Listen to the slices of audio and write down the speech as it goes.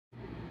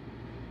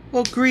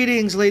Well,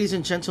 greetings, ladies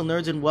and gentle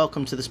nerds, and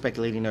welcome to the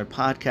Speculating Nerd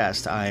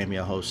Podcast. I am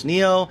your host,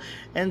 Neo,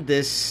 and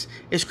this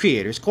is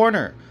Creator's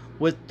Corner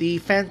with the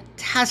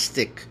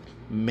fantastic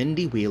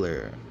Mindy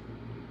Wheeler.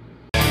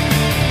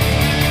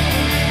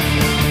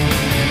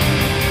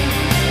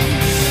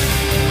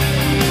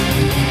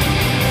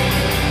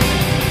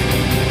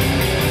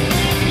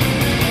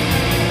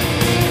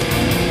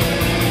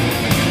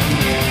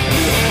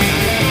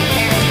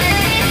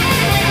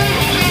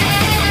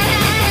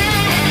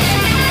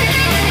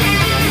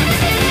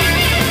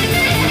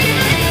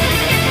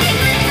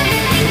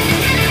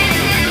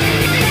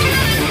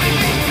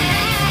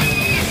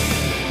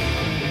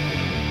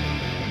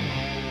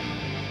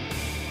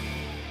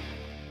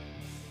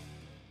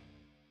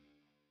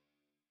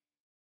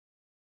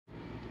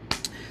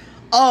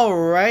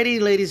 Alrighty,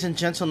 ladies and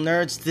gentle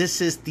nerds,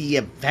 this is the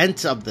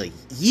event of the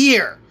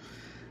year.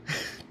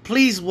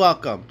 Please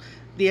welcome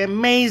the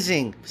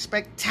amazing,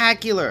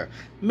 spectacular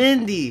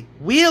Mindy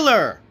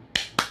Wheeler.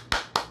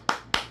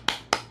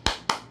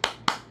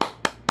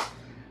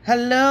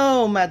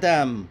 Hello,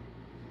 madam.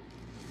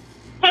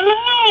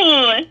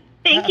 Hello.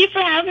 Thank you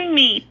for having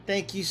me.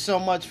 Thank you so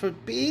much for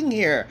being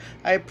here.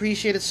 I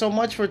appreciate it so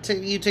much for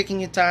you taking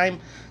your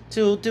time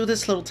to do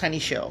this little tiny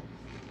show.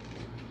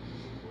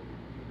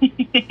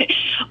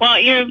 Well,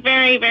 you're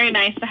very, very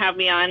nice to have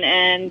me on,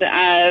 and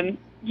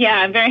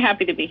I'm very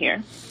happy to be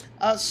here.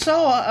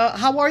 So,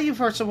 how are you,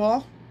 first of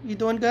all? You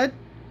doing good?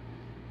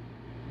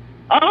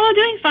 Oh,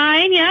 doing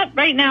fine, yep.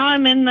 Right now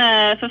I'm in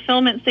the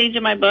fulfillment stage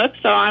of my book,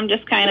 so I'm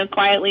just kind of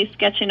quietly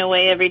sketching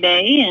away every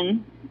day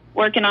and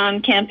working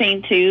on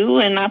campaign 2,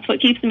 and that's what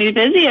keeps me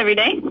busy every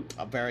day.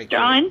 Oh, very cool.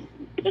 Drawing.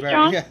 Just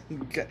drawing. Yeah.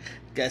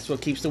 Guess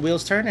what keeps the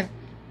wheels turning.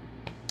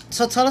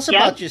 So tell us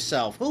about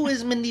yourself. Who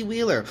is Mindy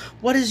Wheeler?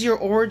 What is your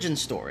origin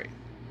story?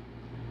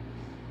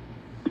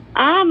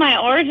 My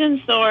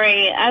origin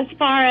story, as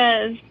far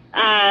as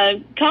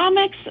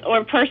comics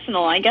or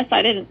personal, I guess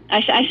I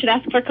should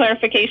ask for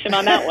clarification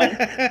on that one.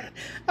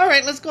 All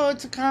right, let's go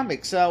into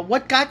comics.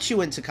 What got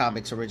you into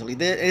comics originally?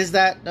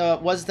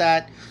 Was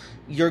that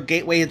your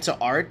gateway into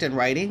art and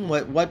writing?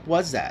 What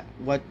was that?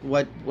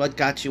 What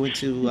got you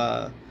into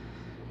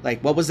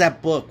what was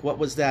that book? What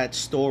was that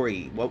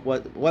story? What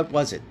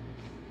was it?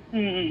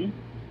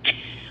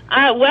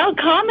 Well,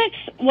 comics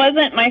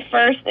wasn't my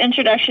first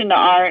introduction to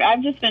art.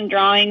 I've just been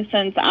drawing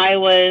since I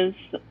was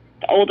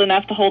old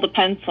enough to hold a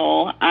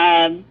pencil.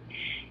 And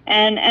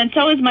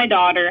so is my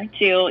daughter,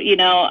 too. You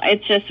know,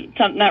 it's just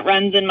something that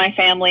runs in my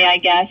family, I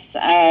guess.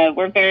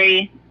 We're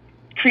very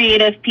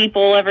creative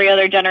people every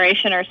other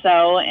generation or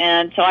so.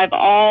 And so I've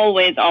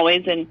always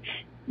been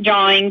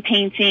drawing,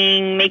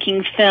 painting,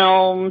 making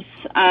films,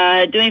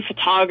 doing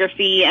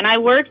photography, and I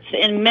worked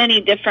in many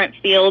different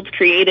fields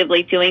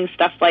creatively doing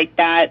stuff like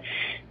that,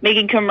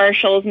 making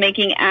commercials,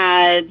 making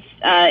ads,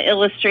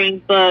 illustrating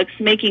books,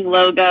 making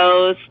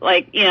logos,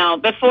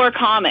 before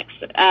comics,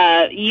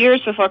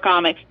 years before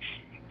comics.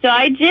 So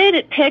I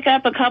did pick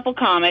up a couple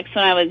comics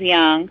when I was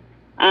young,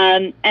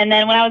 and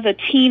then when I was a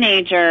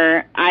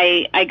teenager,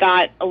 I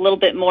got a little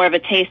bit more of a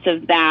taste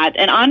of that,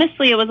 and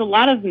honestly, it was a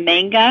lot of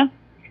manga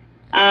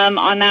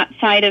on that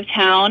side of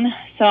town.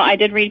 So I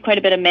did read quite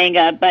a bit of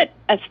manga, but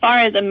as far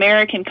as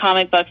American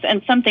comic books,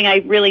 and something I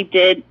really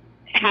did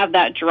have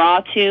that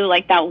draw to,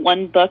 like that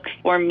one book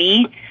for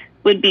me,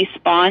 would be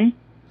Spawn,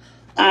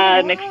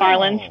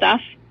 McFarlane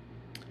stuff.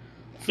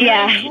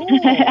 Very cool.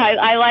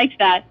 I liked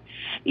that.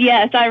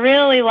 Yes, I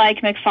really like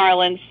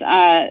McFarlane's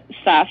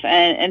stuff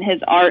and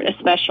his art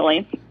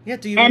especially. Yeah,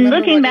 do you and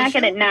remember looking what back issue?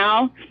 at it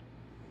now...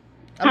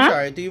 I'm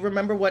sorry, do you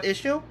remember what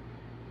issue?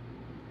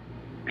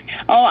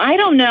 Oh, I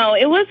don't know.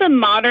 It was a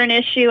modern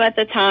issue at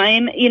the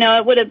time. You know,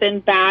 it would have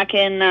been back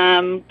in,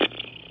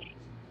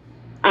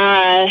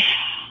 I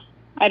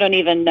don't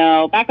even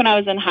know. Back when I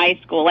was in high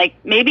school, like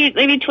maybe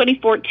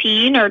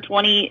 2014 or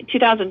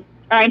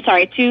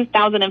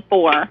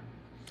 2004.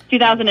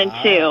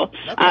 2002,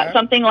 okay.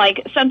 something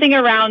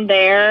around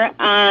there.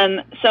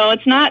 So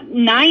it's not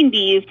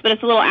 90s, but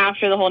it's a little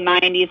after the whole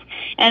 90s.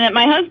 And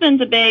my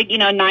husband's a big,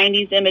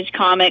 90s Image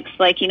Comics,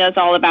 he knows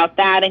all about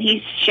that, and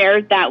he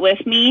shared that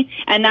with me,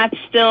 and that's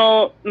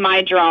still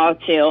my draw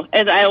too.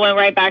 As I went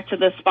right back to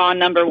the Spawn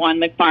 #1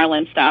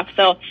 McFarlane stuff.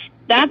 So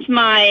that's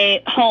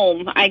my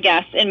home, I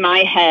guess, in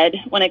my head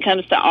when it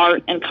comes to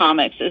art and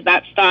comics, is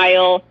that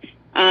style.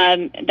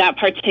 That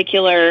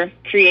particular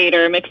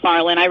creator,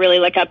 McFarlane, I really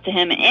look up to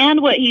him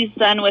and what he's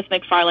done with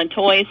McFarlane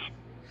Toys.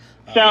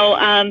 So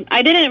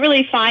I didn't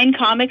really find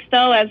comics,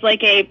 though, as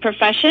a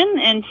profession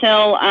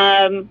until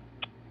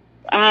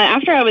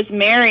after I was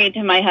married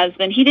to my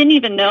husband. He didn't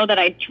even know that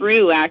I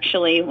drew,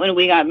 actually, when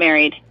we got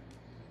married.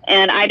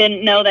 And I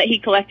didn't know that he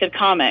collected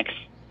comics.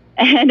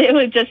 And it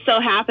would just so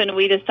happen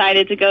we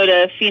decided to go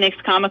to Phoenix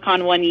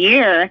Comic-Con one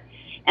year,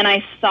 and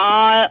I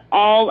saw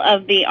all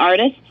of the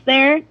artists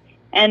there.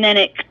 And then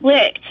it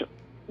clicked.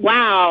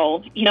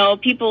 Wow,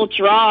 people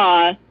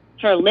draw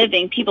for a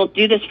living. People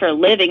do this for a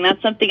living.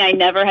 That's something I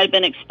never had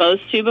been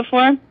exposed to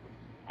before.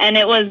 And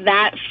it was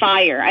that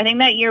fire. I think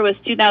that year was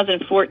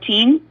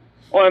 2014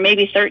 or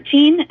maybe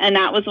 13. And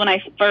that was when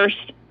I first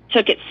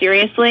took it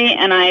seriously,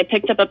 and I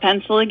picked up a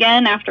pencil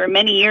again after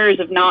many years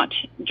of not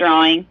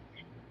drawing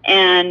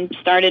and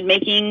started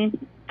making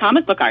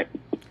comic book art.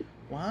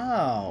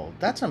 Wow,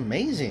 that's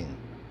amazing.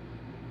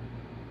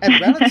 And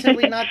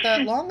relatively not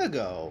that long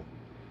ago.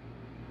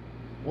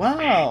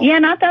 Wow. Yeah,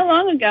 not that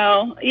long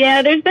ago.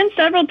 Yeah, there's been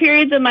several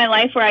periods of my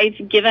life where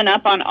I've given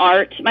up on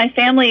art. My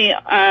family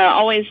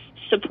always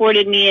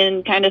supported me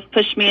and kind of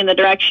pushed me in the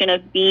direction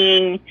of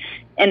being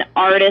an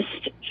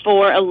artist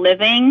for a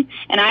living,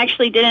 and I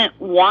actually didn't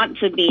want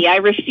to be. I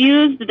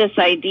refused this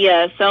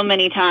idea so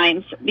many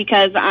times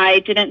because I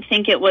didn't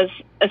think it was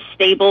a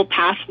stable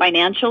path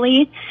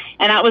financially,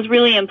 and that was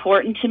really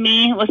important to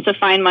me, was to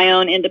find my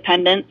own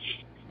independence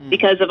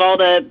because of all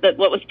the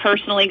what was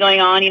personally going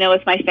on,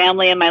 with my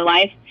family and my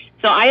life.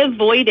 So I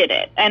avoided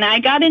it, and I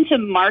got into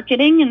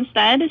marketing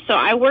instead. So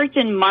I worked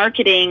in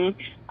marketing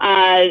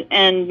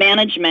and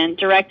management,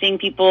 directing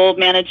people,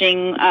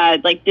 managing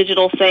like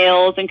digital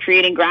sales and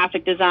creating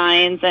graphic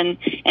designs, and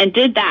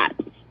did that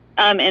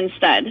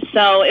instead.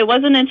 So it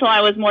wasn't until I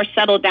was more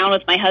settled down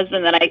with my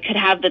husband that I could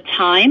have the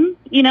time,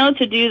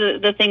 to do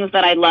the things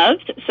that I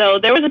loved. So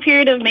there was a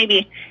period of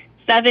maybe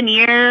 7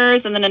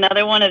 years and then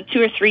another one of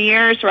 2 or 3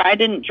 years where I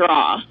didn't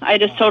draw. I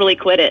just totally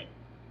quit it.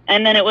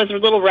 And then it was a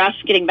little rough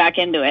getting back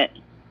into it.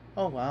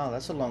 Oh, wow.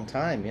 That's a long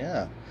time.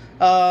 Yeah.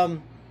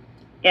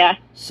 Yeah.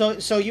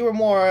 So you were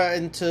more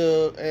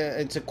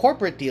into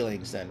corporate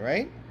dealings then,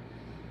 right?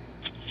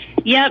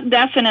 Yep,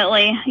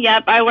 definitely.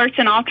 Yep, I worked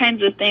in all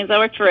kinds of things. I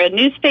worked for a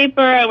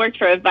newspaper. I worked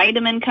for a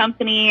vitamin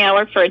company. I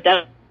worked for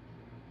a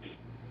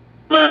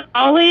was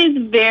always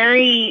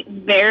very,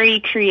 very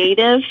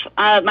creative,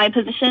 my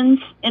positions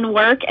in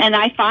work, and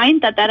I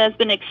find that has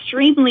been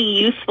extremely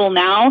useful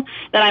now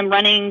that I'm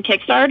running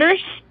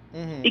Kickstarters,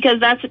 because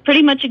that's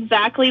pretty much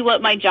exactly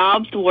what my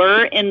jobs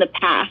were in the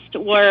past,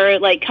 were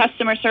like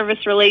customer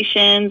service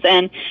relations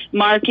and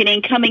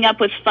marketing, coming up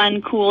with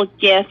fun, cool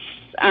gifts,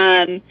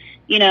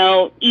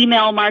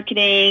 email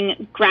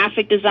marketing,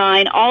 graphic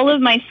design. All of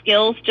my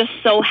skills just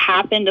so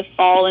happen to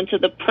fall into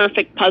the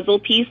perfect puzzle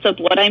piece of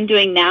what I'm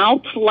doing now.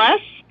 Plus,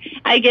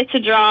 I get to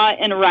draw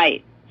and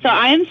write. So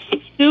I'm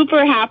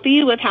super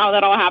happy with how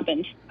that all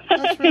happened.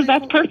 Because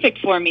that's perfect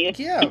for me.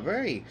 Yeah,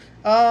 very.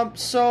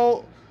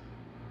 So,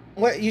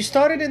 you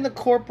started in the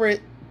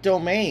corporate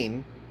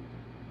domain.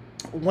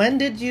 When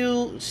did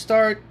you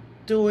start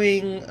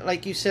doing,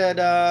 like you said,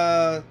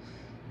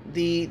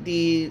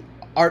 the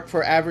art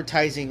for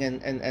advertising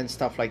and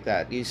stuff like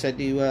that? You said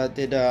you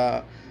did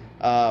and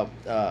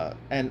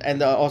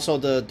also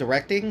the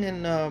directing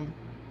and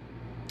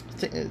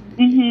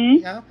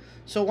yeah.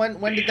 So when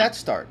did that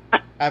start?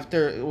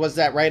 Was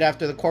that right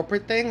after the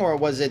corporate thing, or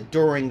was it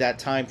during that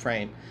time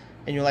frame?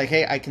 And you're like,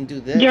 hey, I can do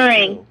this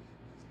during. Too.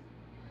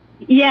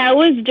 Yeah, it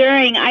was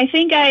during. I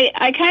think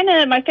I kind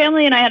of, my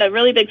family and I had a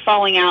really big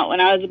falling out when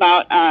I was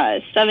about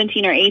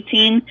 17 or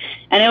 18,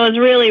 and it was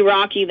really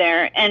rocky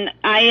there. And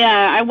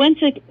I went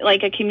to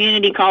like a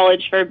community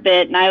college for a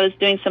bit, and I was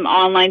doing some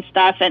online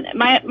stuff, and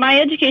my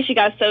education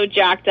got so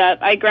jacked up.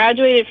 I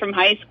graduated from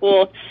high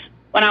school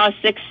when I was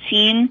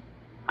 16,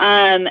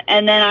 and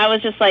then I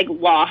was just like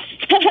lost.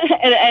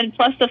 and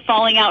plus the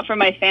falling out from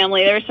my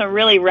family, there were some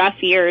really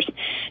rough years.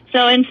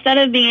 So instead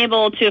of being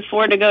able to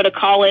afford to go to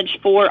college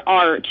for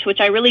art, which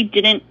I really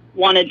didn't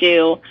want to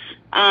do,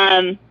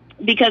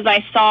 because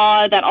I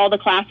saw that all the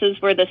classes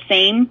were the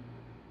same.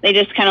 They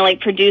just kind of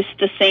like produced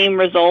the same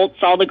results.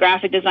 All the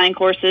graphic design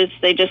courses,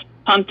 they just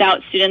pumped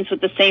out students with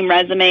the same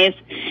resumes.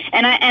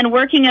 And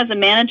working as a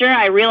manager,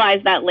 I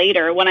realized that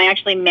later when I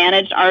actually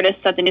managed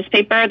artists at the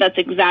newspaper. That's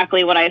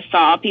exactly what I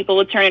saw. People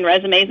would turn in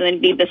resumes and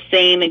they'd be the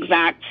same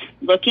exact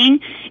looking.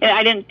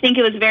 I didn't think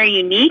it was very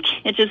unique.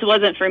 It just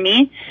wasn't for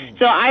me.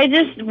 So I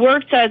just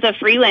worked as a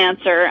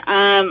freelancer.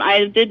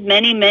 I did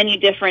many, many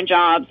different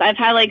jobs. I've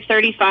had like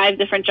 35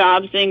 different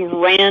jobs doing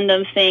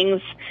random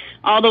things,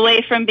 all the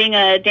way from being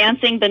a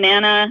dancing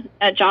banana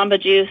at Jamba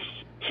Juice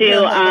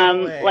to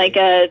like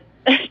a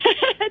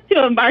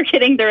to a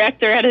marketing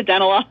director at a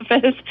dental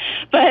office.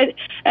 But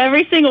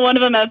every single one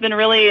of them have been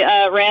really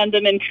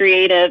random and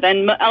creative,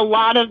 and a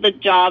lot of the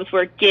jobs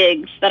were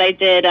gigs that I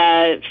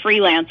did,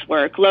 freelance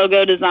work,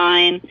 logo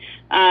design,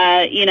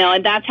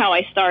 and that's how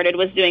I started,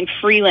 was doing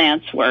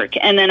freelance work.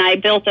 And then I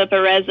built up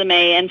a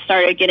resume and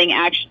started getting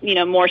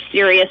more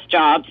serious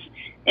jobs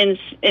in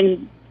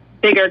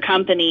bigger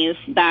companies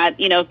that,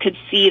 could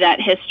see that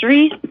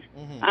history.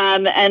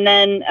 And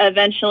then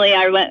eventually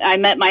I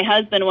met my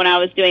husband when I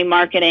was doing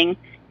marketing,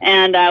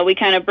 and we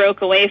kind of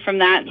broke away from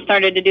that and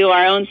started to do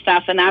our own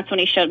stuff, and that's when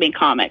he showed me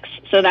comics.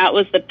 So that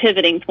was the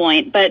pivoting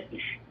point. But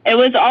it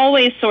was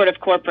always sort of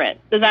corporate.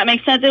 Does that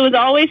make sense? It was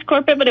always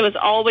corporate, but it was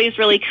always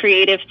really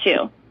creative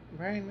too.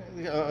 Right.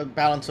 A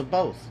balance of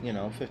both,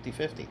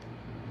 50-50.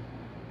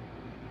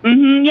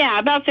 Yeah,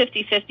 about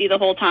 50-50 the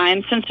whole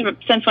time, since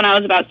when I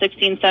was about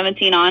 16,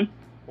 17 on.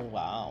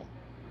 Wow.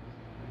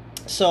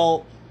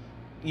 So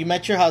you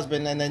met your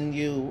husband, and then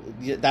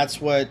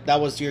that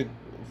was your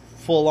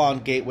full-on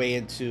gateway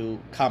into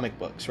comic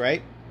books,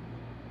 right?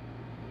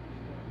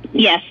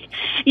 Yes.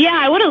 Yeah,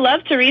 I would have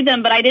loved to read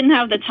them, but I didn't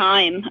have the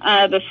time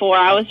before.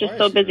 I was just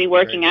so busy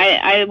working.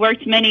 I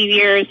worked many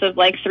years of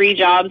like 3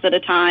 jobs at a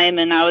time,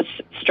 and I was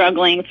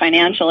struggling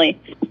financially.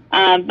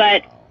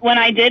 But when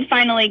I did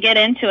finally get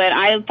into it,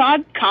 I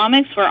thought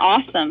comics were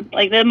awesome,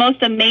 like the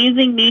most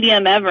amazing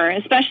medium ever,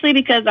 especially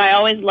because I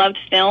always loved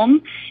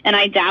film, and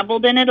I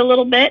dabbled in it a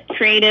little bit,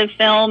 creative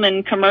film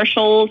and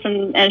commercials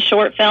and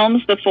short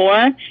films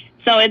before.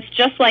 So it's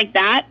just like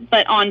that,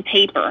 but on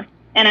paper.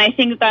 And I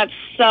think that's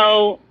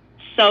so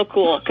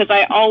cool, because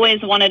I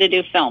always wanted to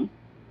do film.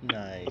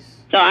 Nice.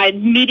 So I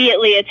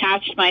immediately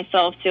attached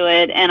myself to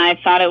it, and I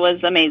thought it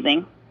was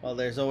amazing. Well,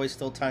 there's always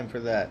still time for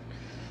that.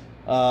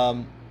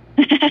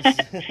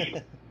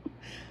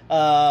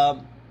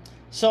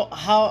 So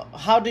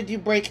how did you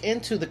break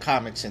into the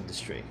comics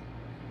industry?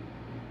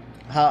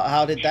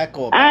 How did that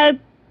go about?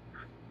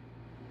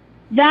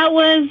 That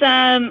was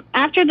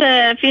after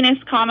the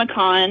Phoenix Comic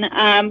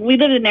Con. We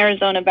lived in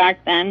Arizona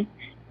back then.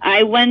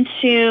 I went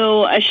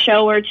to a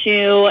show or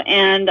two,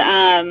 and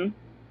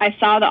I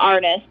saw the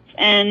artists.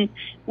 And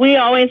we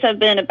always have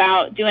been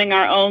about doing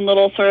our own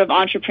little sort of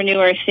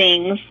entrepreneur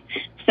things.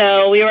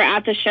 So we were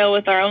at the show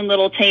with our own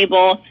little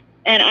table,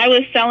 and I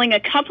was selling a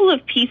couple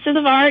of pieces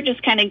of art,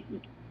 just kind of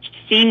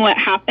seeing what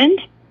happened.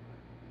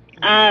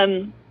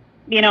 I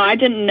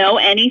didn't know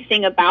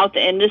anything about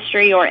the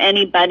industry or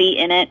anybody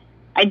in it.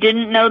 I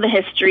didn't know the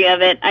history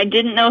of it. I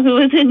didn't know who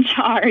was in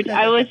charge.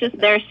 I was just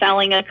there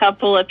selling a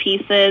couple of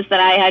pieces that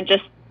I had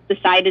just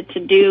decided to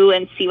do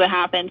and see what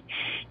happened.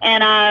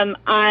 And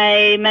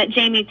I met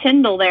Jamie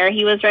Tyndall there.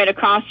 He was right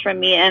across from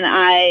me, and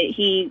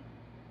he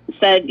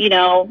said,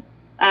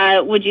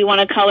 would you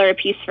want to color a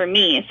piece for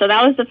me? So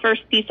that was the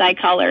first piece I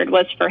colored,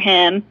 was for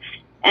him.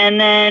 And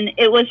then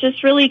it was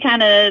just really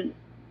kind of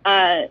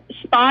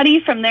spotty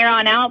from there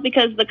on out,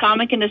 because the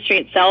comic industry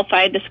itself,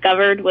 I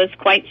discovered, was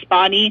quite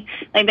spotty.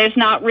 Like, there's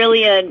not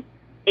really a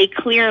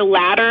clear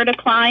ladder to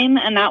climb,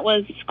 and that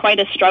was quite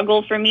a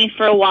struggle for me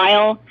for a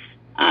while.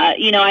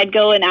 I'd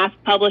go and ask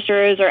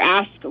publishers or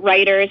ask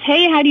writers,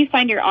 hey, how do you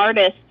find your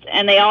artists?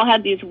 And they all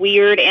had these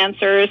weird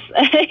answers.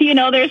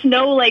 There's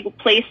no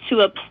place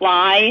to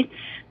apply.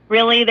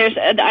 Really, there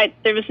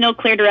was no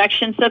clear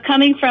direction. So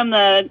coming from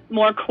the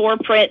more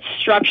corporate,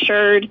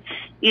 structured,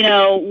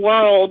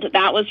 world,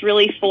 that was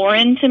really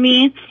foreign to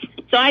me.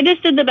 So I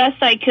just did the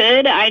best I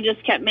could. I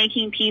just kept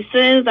making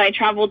pieces. I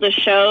traveled to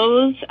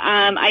shows.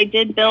 I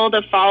did build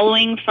a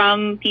following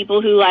from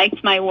people who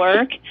liked my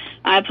work.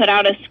 I put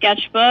out a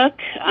sketchbook,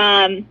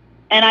 and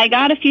I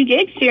got a few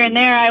gigs here and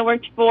there. I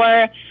worked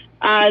for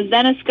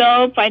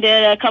Zenoscope. I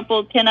did a couple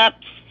of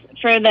pinups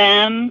for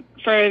them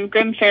for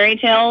Grimm Fairy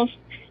Tales.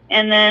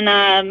 And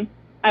then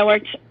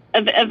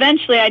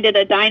eventually I did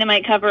a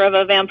Dynamite cover of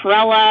a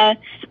Vampirella.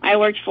 I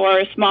worked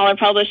for smaller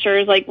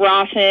publishers like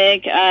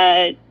Rothic.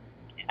 I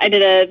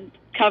did a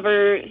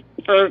cover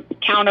for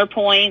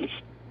Counterpoints,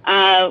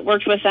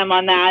 worked with them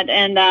on that.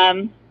 And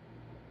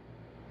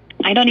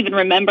I don't even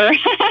remember.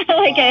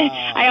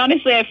 I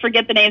honestly, I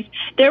forget the names.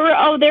 There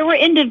were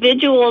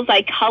individuals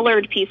I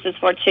colored pieces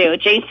for too.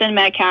 Jason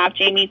Metcalf,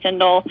 Jamie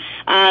Tyndall.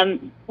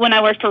 When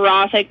I worked for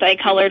Rothic, I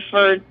colored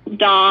for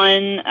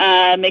Don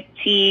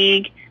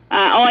McTeague.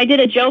 I did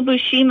a Joe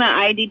Bushima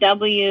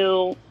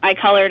IDW. I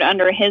colored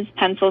under his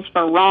pencils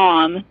for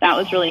ROM. That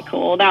was really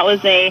cool. That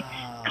was a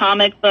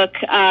comic book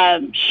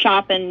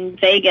shop in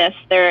Vegas.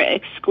 They're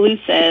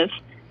exclusive.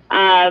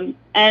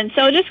 And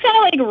so just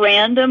kind of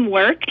random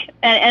work,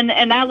 and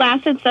that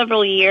lasted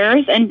several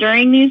years. And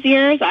during these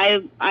years,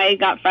 I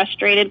got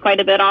frustrated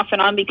quite a bit off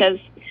and on because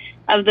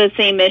of the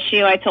same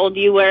issue I told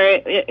you,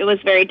 where it was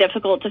very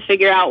difficult to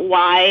figure out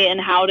why and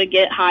how to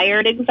get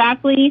hired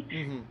exactly.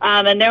 Mm-hmm.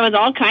 And there was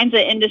all kinds of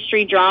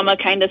industry drama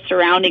kind of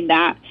surrounding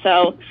that.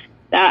 So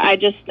I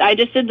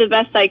just did the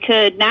best I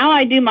could. Now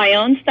I do my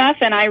own stuff,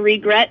 and I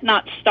regret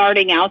not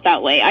starting out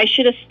that way. I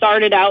should have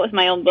started out with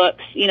my own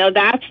books.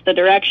 That's the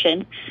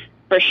direction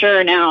for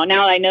sure now.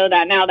 Now I know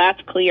that. Now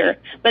that's clear.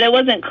 But it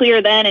wasn't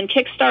clear then, and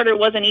Kickstarter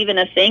wasn't even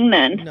a thing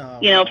then,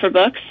 for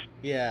books.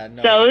 Yeah,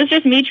 no. So it was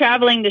just me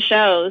traveling to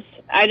shows.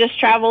 I just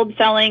traveled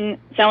selling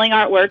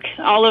artwork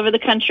all over the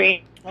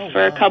country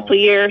for a couple of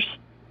years.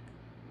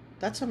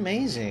 That's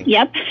amazing.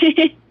 Yep.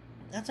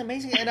 That's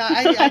amazing. And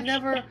I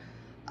never...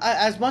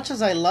 as much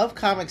as I love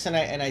comics and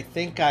I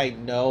think I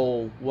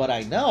know what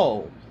I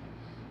know,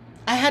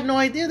 I had no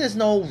idea there's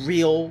no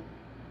real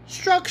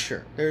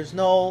structure.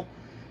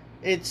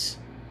 It's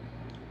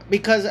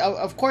because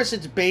of course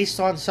it's based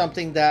on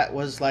something that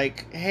was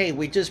like, hey,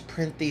 we just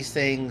print these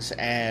things,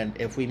 and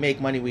if we make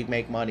money, we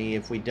make money.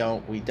 If we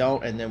don't, we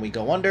don't, and then we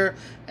go under,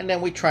 and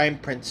then we try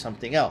and print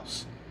something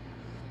else.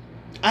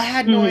 I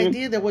had no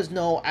idea there was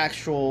no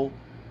actual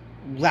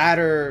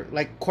ladder,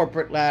 like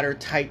corporate ladder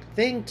type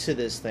thing to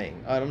this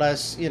thing,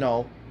 unless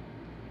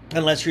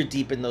you're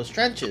deep in those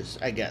trenches,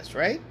 I guess,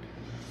 right?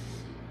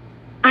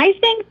 I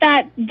think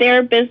that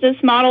their business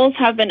models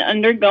have been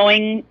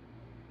undergoing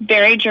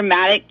very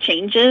dramatic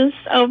changes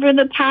over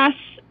the past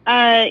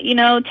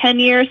 10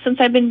 years since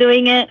I've been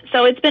doing it.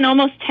 So it's been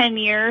almost 10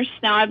 years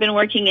now I've been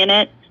working in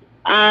it.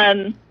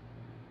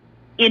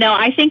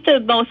 I think the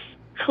most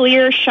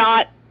clear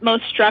shot,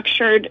 most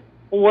structured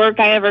work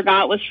I ever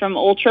got was from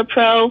Ultra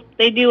Pro.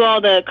 They do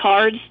all the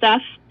card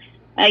stuff.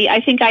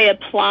 I think I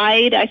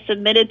applied, I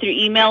submitted through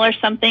email or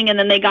something, and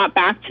then they got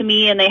back to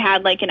me and they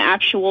had like an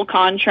actual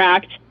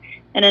contract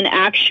and an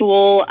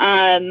actual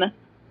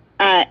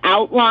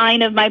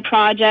outline of my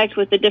project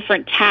with the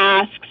different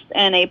tasks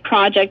and a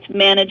project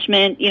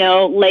management,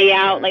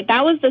 layout. Like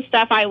that was the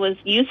stuff I was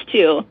used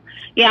to.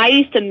 Yeah, I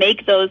used to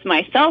make those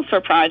myself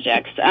for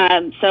projects.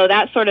 So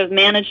that sort of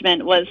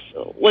management was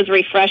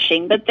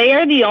refreshing. But they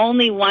are the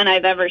only one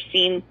I've ever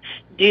seen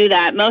do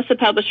that. Most of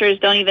the publishers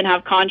don't even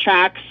have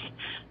contracts.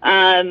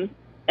 It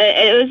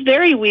was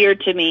very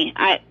weird to me.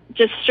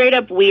 Just straight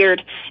up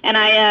weird.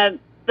 And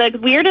the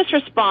weirdest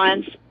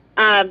response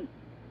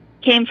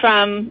came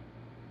from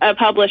a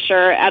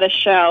publisher at a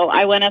show.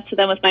 I went up to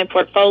them with my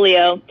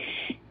portfolio,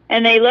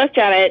 and they looked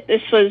at it.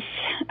 This was,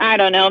 I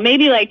don't know,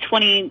 maybe like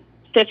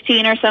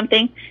 2015 or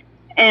something.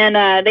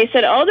 And they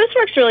said, "Oh, this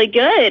works really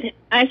good."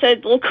 I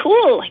said, "Well,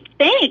 cool. Like,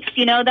 thanks.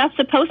 That's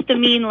supposed to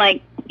mean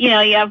like, you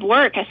have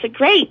work." I said,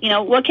 "Great.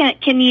 What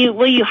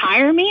will you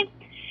hire me?"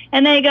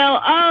 And they go,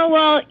 "Oh,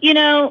 well,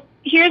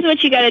 here's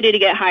what you got to do to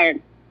get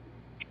hired.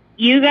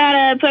 You got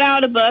to put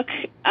out a book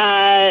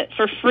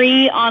for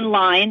free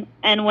online,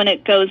 and when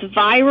it goes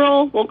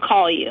viral, we'll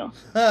call you."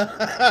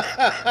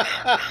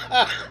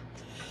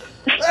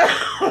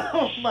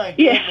 Oh, my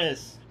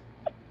goodness.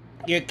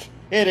 You're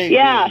kidding me.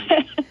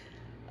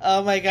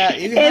 Oh, my God.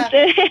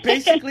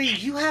 Basically,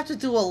 you have to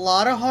do a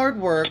lot of hard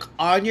work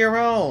on your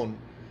own,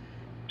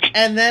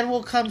 and then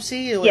we'll come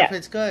see you if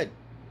it's good.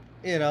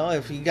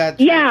 If you got...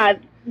 Yeah.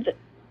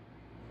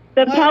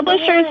 The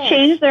publishers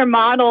changed their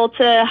model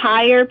to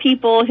hire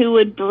people who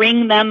would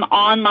bring them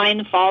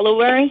online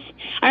followers.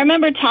 I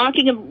remember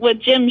talking with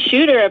Jim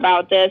Shooter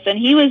about this, and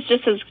he was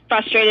just as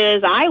frustrated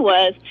as I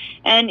was.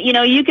 And,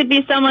 you could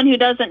be someone who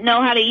doesn't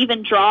know how to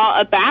even draw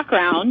a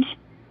background.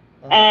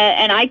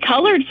 And I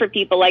colored for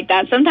people like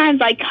that. Sometimes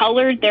I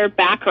colored their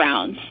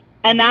backgrounds.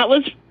 And that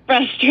was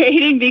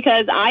frustrating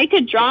because I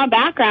could draw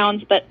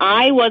backgrounds, but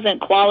I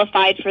wasn't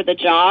qualified for the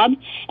job,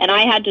 and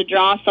I had to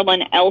draw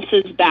someone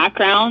else's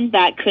background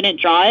that couldn't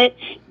draw it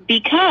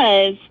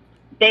because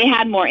they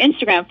had more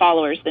Instagram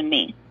followers than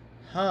me.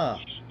 Huh.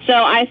 So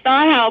I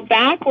saw how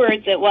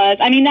backwards it was.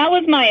 I mean, that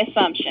was my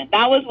assumption.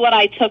 That was what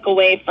I took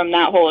away from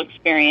that whole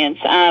experience.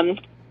 And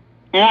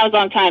that was a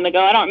long time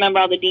ago. I don't remember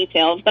all the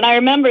details, but I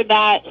remember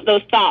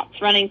those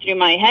thoughts running through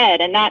my head,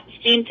 and that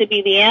seemed to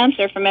be the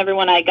answer from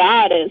everyone I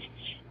got is,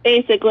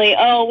 basically,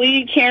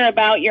 we care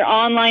about your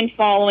online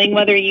following,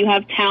 whether you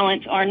have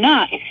talent or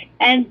not.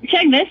 And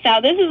check this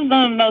out. This is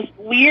one of the most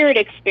weird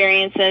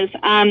experiences.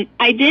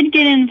 I did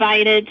get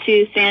invited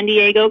to San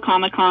Diego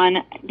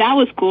Comic-Con. That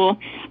was cool,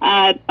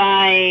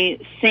 by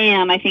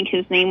Sam, I think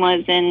his name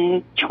was,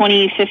 in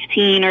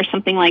 2015 or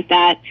something like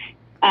that.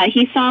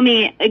 He saw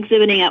me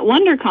exhibiting at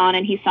WonderCon,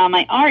 and he saw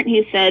my art, and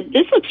he said,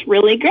 "This looks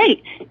really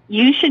great.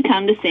 You should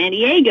come to San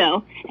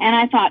Diego." And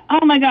I thought,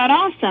 oh, my God,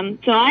 awesome.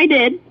 So I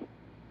did.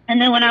 And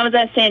then when I was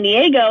at San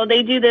Diego,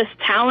 they do this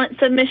talent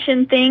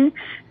submission thing,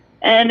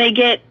 and they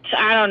get,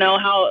 I don't know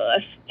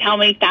how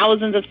many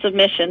thousands of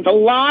submissions, a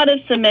lot of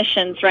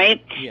submissions,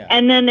 right? Yeah.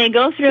 And then they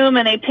go through them,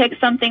 and they pick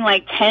something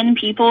like 10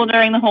 people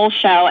during the whole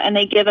show, and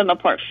they give them a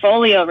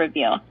portfolio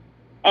review.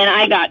 And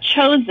I got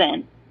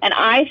chosen, and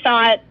I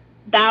thought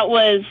that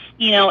was,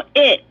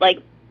 it.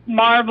 Like,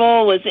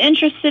 Marvel was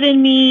interested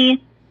in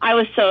me. I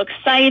was so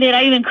excited.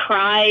 I even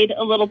cried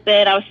a little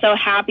bit. I was so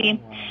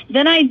happy.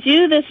 Then I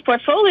do this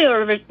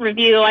portfolio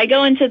review. I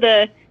go into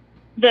the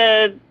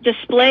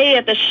display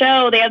at the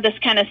show. They have this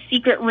kind of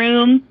secret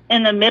room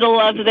in the middle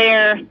of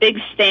their big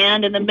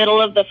stand in the middle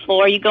of the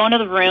floor. You go into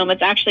the room.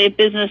 It's actually a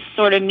business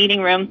sort of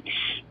meeting room.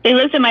 They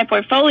looked at my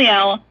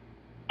portfolio,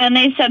 and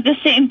they said the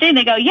same thing.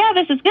 They go, "Yeah,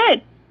 this is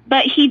good."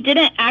 But he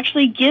didn't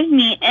actually give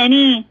me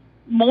any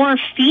more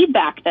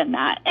feedback than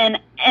that. And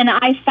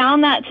I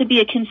found that to be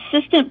a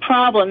consistent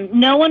problem.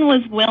 No one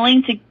was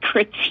willing to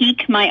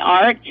critique my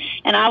art,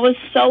 and I was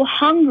so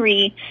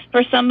hungry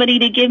for somebody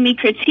to give me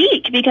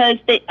critique because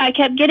I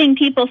kept getting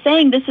people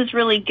saying this is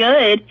really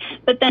good,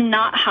 but then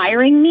not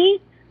hiring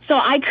me. So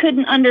I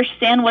couldn't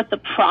understand what the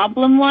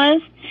problem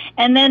was.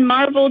 And then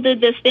Marvel did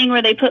this thing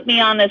where they put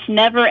me on this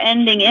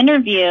never-ending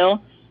interview.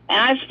 And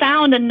I've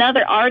found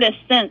another artist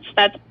since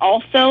that's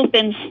also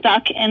been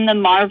stuck in the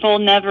Marvel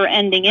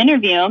never-ending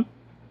interview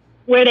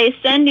where they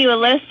send you a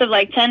list of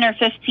like 10 or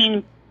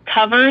 15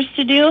 covers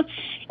to do,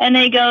 and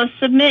they go,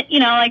 submit,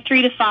 like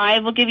 3 to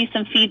 5, we'll give you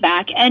some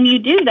feedback. And you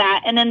do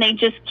that, and then they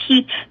just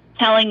keep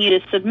telling you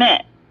to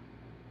submit.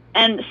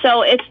 And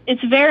so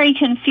it's very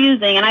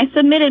confusing. And I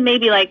submitted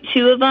maybe like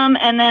 2 of them,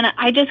 and then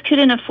I just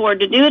couldn't afford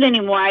to do it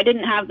anymore. I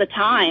didn't have the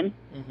time.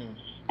 Mm-hmm.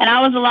 And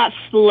I was a lot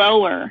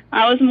slower.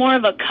 I was more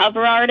of a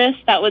cover artist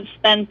that would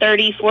spend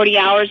 30, 40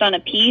 hours on a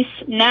piece.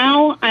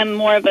 Now I'm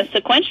more of a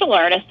sequential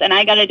artist, and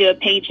I got to do a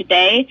page a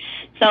day.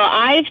 So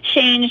I've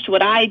changed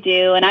what I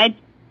do, and I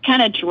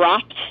kind of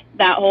dropped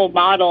that whole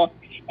model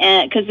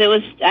because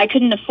I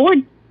couldn't afford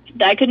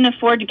I couldn't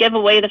afford to give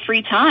away the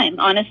free time,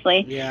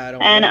 honestly. Yeah, I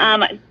don't.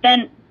 And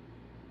then,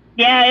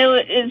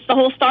 yeah, it's the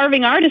whole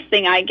starving artist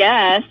thing, I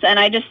guess, and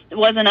I just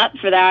wasn't up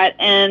for that.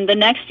 And the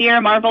next year,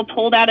 Marvel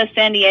pulled out of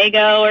San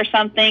Diego or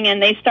something,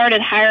 and they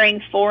started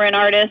hiring foreign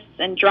artists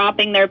and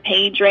dropping their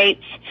page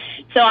rates.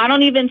 So I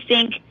don't even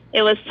think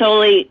it was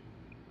totally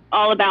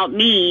all about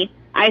me.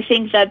 I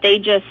think that they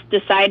just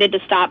decided to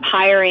stop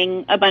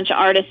hiring a bunch of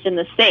artists in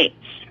the States.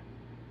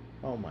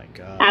 Oh, my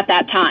God. At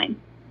that time.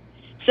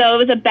 So it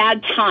was a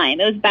bad time.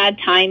 It was bad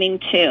timing,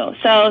 too.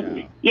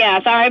 So,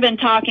 yeah, sorry I've been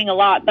talking a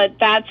lot, but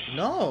that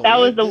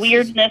was the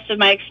weirdness of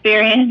my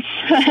experience.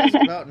 This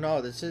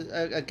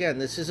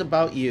is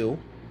about you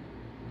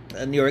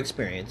and your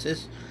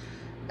experiences.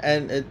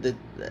 And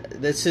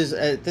this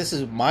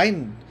is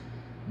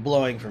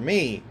mind-blowing for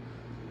me,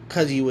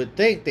 because you would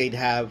think they'd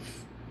have,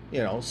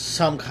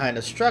 some kind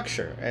of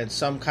structure and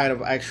some kind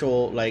of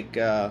actual,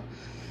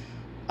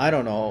 I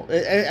don't know.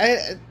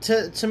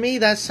 To me,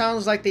 that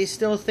sounds like they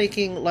still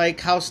thinking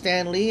like how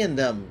Stan Lee and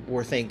them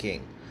were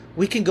thinking.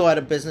 We can go out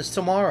of business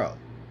tomorrow.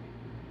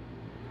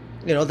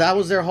 That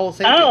was their whole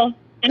thinking. Oh,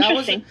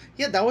 interesting.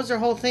 That was their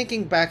whole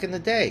thinking back in the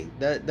day.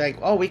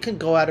 That we can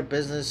go out of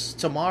business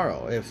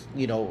tomorrow if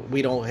we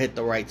don't hit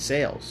the right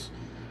sales.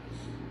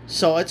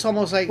 So it's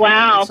almost like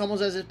It's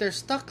almost as if they're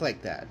stuck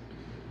like that.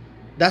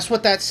 That's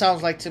what that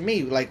sounds like to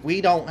me. Like we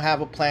don't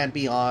have a plan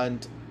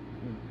beyond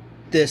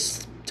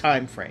this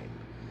time frame.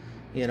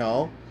 And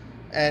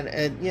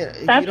that's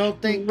you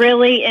don't think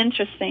really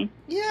interesting.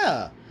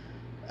 Yeah,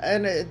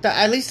 and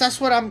at least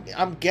that's what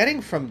I'm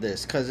getting from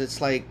this, because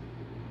it's like,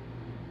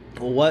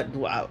 what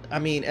I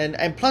mean,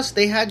 and plus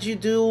they had you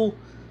do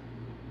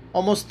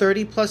almost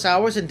 30 plus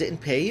hours and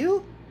didn't pay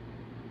you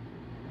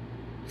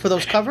for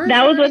those covers.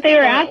 That was what they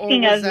were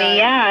asking of me.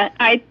 Yeah,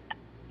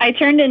 I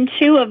turned in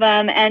 2 of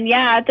them, and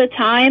yeah, at the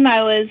time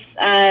I was,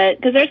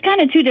 because there's kind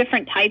of 2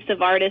 different types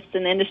of artists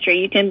in the industry.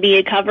 You can be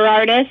a cover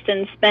artist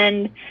and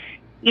spend,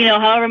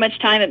 however much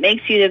time it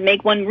makes you to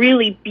make one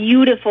really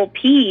beautiful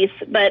piece,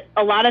 but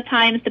a lot of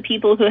times the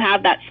people who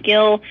have that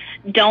skill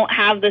don't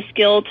have the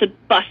skill to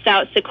bust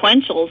out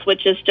sequentials,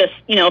 which is just,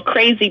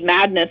 crazy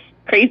madness,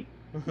 crazy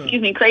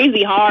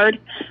hard.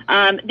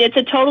 It's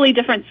a totally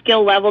different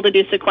skill level to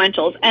do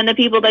sequentials, and the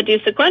people that do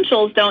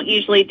sequentials don't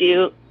usually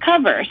do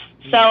covers.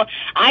 So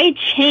I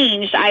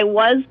changed. I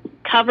was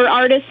cover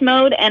artist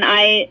mode, and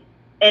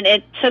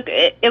it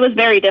was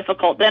very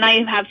difficult. Then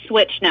I have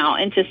switched now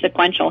into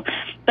sequential.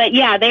 But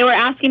yeah, they were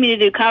asking me to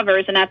do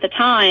covers, and at the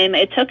time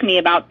it took me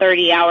about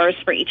 30 hours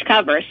for each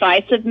cover. So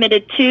I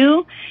submitted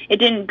 2. It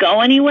didn't go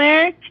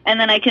anywhere, and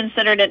then I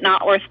considered it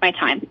not worth my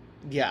time.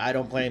 Yeah, I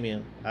don't blame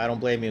you.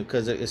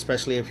 Because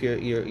especially if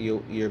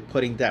you're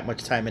putting that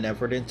much time and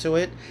effort into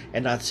it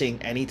and not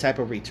seeing any type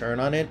of return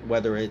on it,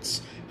 whether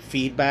it's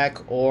feedback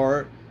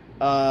or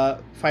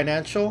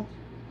financial,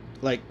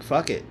 like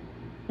fuck it.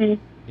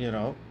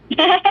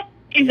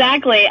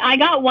 Exactly. I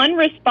got one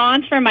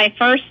response from my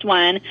first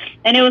one,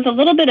 and it was a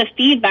little bit of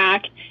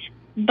feedback,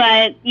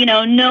 but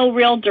no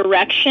real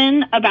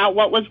direction about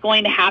what was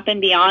going to happen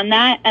beyond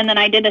that. And then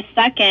I did a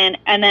second,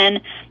 and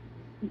then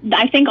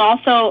I think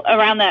also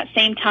around that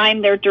same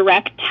time, their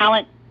direct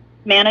talent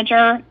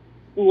manager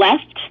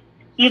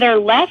either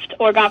left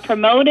or got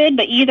promoted,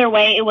 but either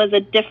way, it was a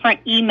different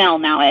email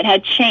now. It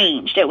had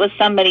changed. It was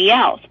somebody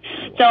else.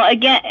 So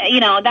again,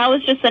 that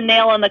was just a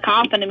nail in the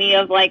coffin to me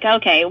of like,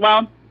 okay,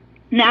 well,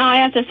 now I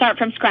have to start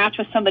from scratch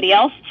with somebody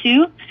else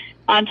too,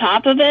 on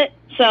top of it.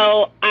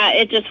 So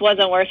it just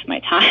wasn't worth my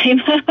time.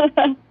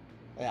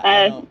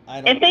 Yeah,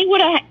 I know. If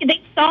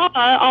they saw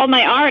all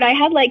my art, I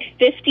had like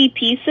 50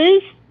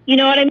 pieces. You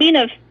know what I mean?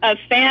 Of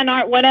fan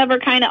art, whatever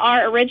kind of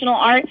art, original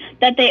art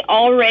that they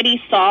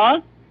already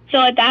saw. So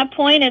at that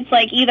point, it's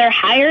like either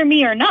hire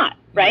me or not,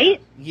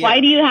 right? Yeah. Why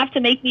do you have to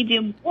make me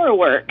do more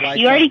work?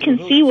 You already can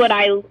see what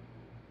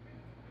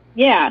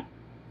Yeah.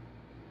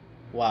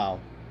 Wow.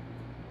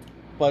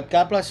 But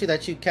God bless you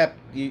that you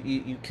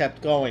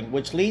kept going,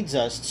 which leads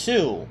us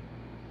to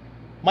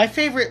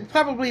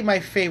probably my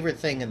favorite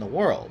thing in the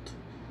world.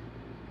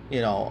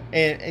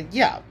 And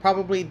yeah,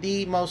 probably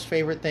the most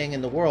favorite thing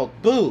in the world,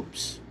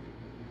 boobs.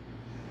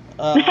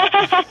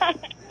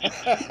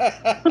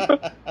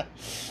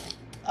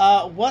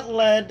 What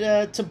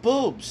led to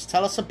boobs?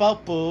 Tell us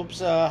about boobs.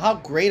 How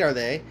great are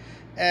they?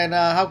 And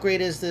how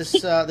great is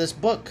this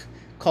book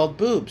called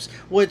Boobs,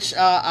 which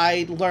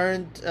I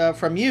learned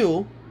from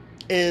you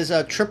is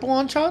a triple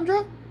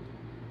entendre?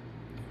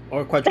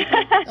 Or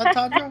quadruple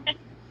entendre?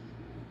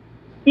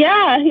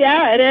 Yeah,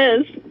 it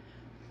is.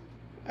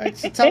 All right,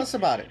 so tell us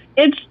about it.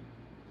 It's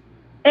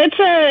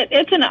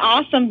an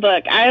awesome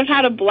book. I've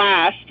had a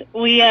blast.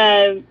 We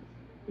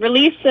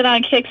released it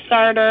on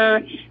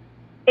Kickstarter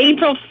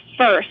April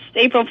 1st,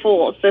 April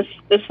Fool's this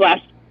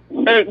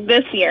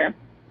year,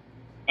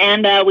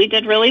 and we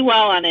did really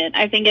well on it.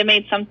 I think it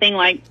made something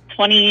like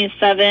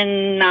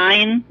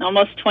 27,900,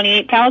 almost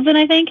 28,000,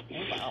 I think.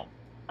 Wow.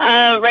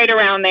 Right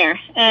around there,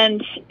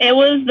 and it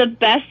was the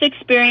best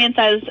experience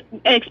I've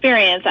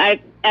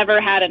ever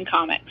had in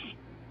comics.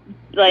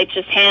 Like,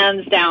 just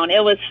hands down.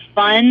 It was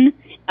fun.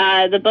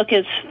 The book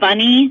is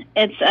funny.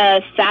 It's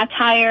a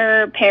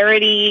satire,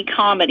 parody,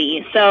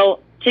 comedy. So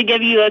to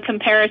give you a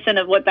comparison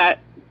of what that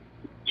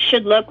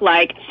should look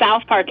like,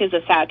 South Park is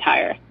a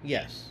satire.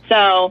 Yes.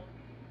 So,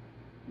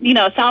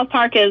 South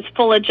Park is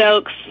full of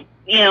jokes,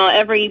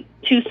 every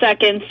 2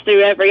 seconds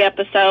through every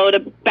episode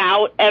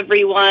about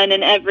everyone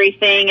and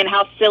everything and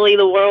how silly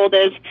the world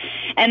is.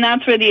 And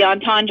that's where the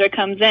entendre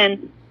comes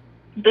in.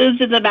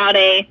 Boobs is about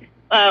a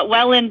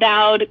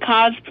well-endowed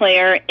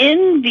cosplayer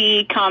in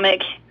the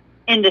comic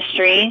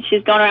industry.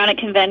 She's going around at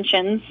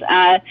conventions,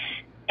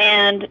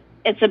 and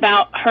it's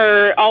about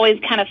her always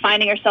kind of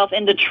finding herself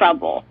into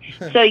trouble.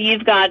 So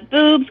you've got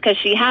boobs because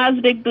she has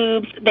big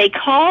boobs. They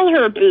call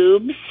her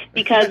Boobs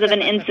because of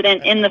an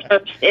incident in the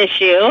first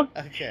issue.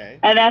 Okay.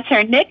 And that's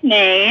her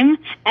nickname.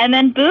 And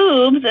then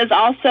boobs is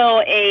also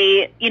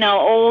a,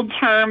 old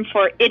term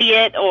for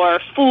idiot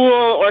or fool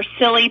or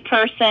silly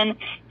person.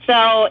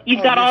 So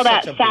you've got all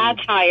that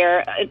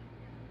satire.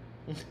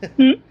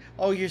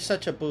 Oh, you're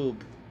such a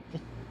boob.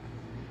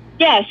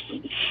 Yes.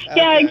 Okay.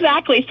 Yeah,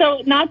 exactly.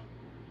 So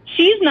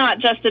she's not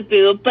just a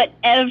boob, but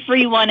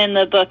everyone in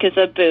the book is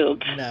a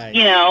boob. Nice.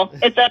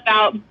 It's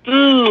about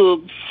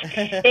boobs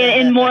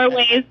in more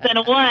ways than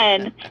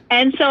one.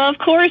 And so, of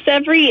course,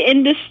 every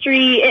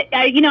industry,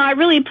 I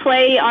really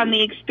play on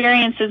the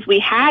experiences we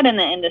had in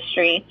the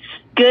industry,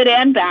 good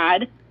and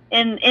bad,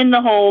 in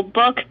the whole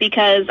book,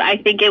 because I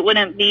think it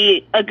wouldn't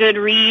be a good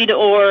read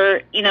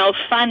or,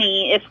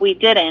 funny if we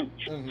didn't.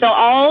 Mm-hmm. So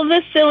all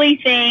the silly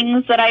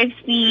things that I've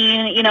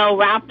seen,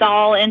 wrapped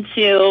all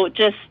into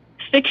just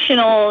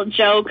fictional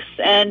jokes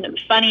and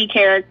funny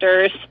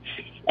characters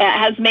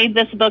has made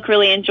this book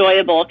really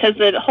enjoyable, because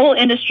the whole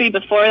industry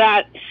before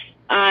that,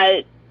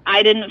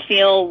 I didn't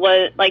feel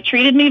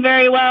treated me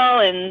very well,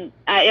 and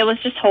it was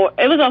just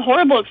it was a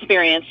horrible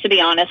experience, to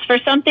be honest, for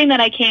something that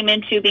I came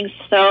into being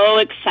so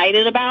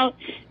excited about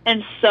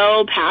and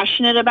so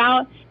passionate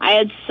about. I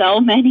had so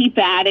many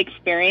bad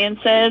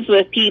experiences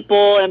with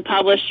people and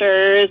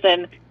publishers,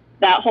 and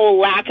that whole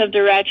lack of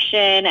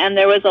direction, and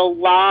there was a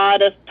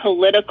lot of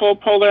political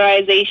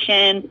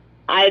polarization.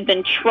 I had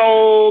been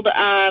trolled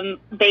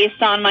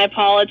based on my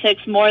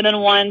politics more than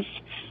once.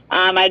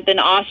 I'd been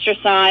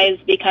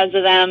ostracized because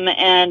of them,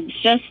 and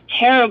just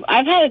terrible.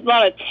 I've had a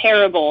lot of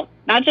terrible,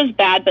 not just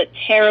bad, but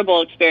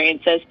terrible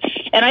experiences.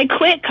 And I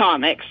quit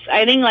comics,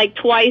 I think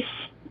twice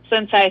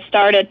since I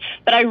started,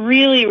 but I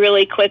really,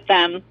 really quit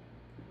them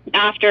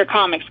after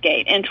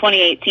Comicsgate in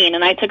 2018,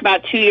 and I took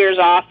about 2 years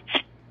off.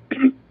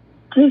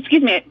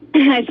 Excuse me,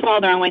 I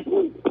swallowed the wrong way.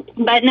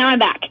 But now I'm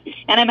back,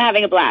 and I'm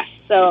having a blast.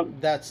 So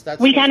that's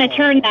we kind of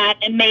turned that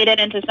and made it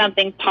into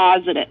something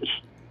positive,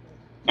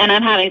 and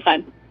I'm having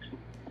fun.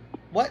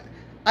 What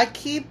I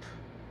keep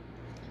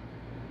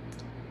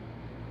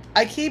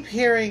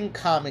hearing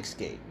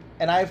Comicsgate,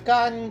 and I've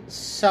gotten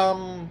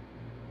some,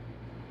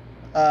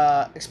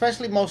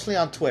 especially mostly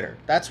on Twitter.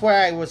 That's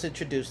where I was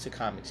introduced to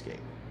Comicsgate.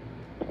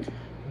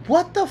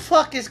 What the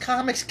fuck is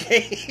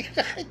Comicsgate?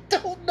 I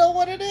don't know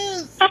what it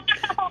is.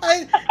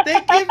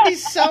 They give me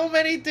so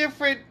many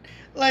different,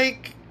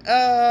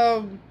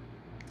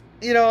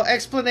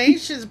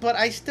 explanations, but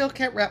I still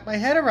can't wrap my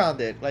head around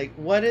it.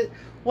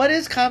 What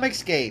is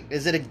Comicsgate?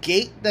 Is it a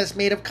gate that's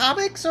made of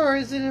comics, or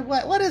is it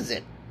what is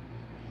it?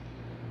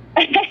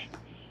 It's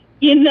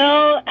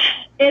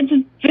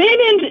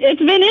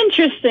been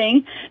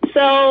interesting.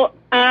 So,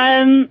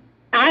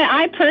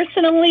 I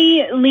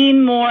personally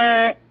lean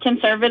more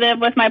conservative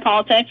with my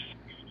politics.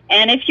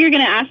 And if you're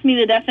going to ask me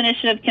the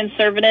definition of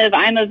conservative,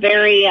 I'm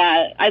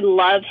I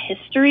love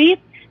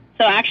history.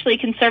 So actually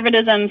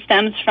conservatism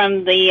stems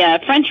from the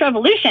French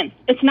Revolution.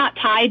 It's not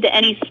tied to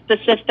any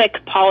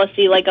specific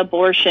policy like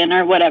abortion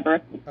or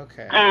whatever.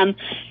 Okay.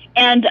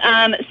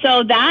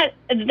 So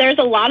there's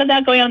a lot of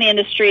that going on in the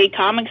industry.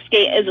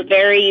 Comicsgate is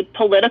very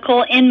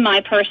political, in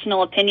my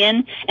personal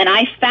opinion, and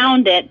I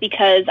found it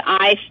because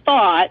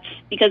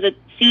it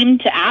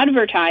seemed to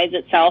advertise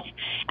itself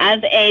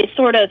as a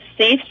sort of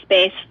safe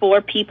space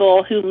for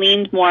people who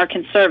leaned more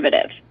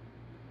conservative.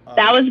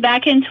 That was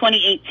back in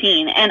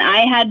 2018, and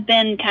I had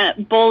been kind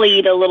of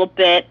bullied a little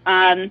bit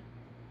and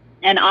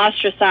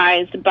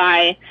ostracized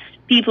by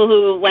people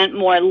who went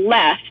more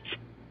left,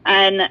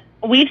 and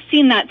we've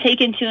seen that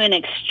taken to an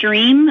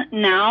extreme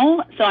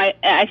now. So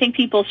I think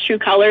people's true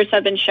colors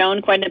have been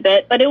shown quite a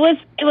bit, but it was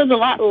a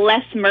lot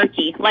less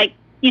murky.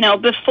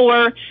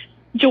 Before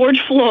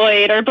George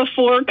Floyd or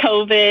before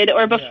COVID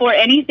or before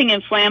anything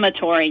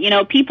inflammatory,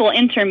 people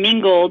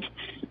intermingled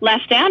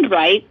left and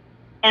right,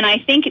 and I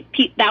think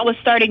that was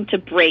starting to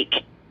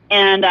break.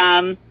 And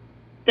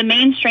the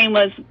mainstream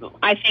was,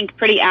 I think,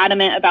 pretty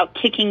adamant about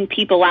kicking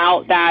people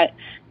out that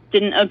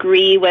didn't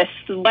agree with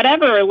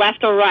whatever,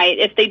 left or right,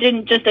 if they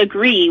didn't just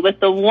agree with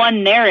the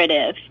one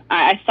narrative.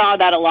 I saw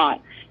that a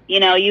lot.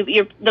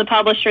 The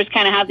publishers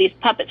kind of have these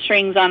puppet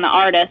strings on the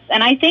artists,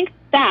 and I think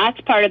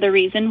that's part of the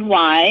reason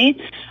why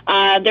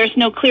there's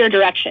no clear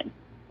direction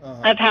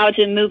of how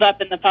to move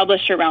up in the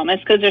publisher realm, is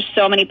because there's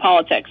so many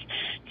politics.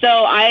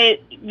 So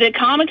the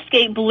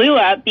Comicsgate blew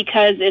up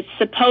because it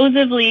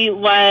supposedly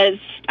was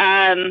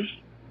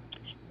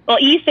well,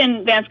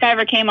 Ethan Van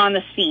Sciver came on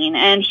the scene,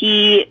 and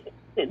he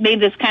made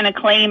this kind of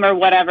claim or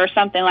whatever,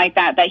 something like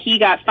that he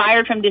got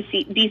fired from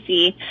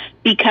DC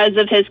because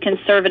of his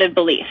conservative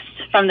beliefs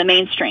from the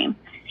mainstream.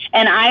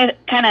 And I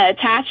kind of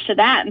attached to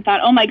that and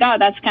thought, oh my God,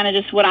 that's kind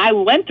of just what I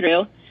went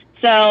through.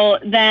 So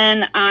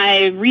then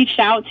I reached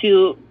out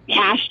to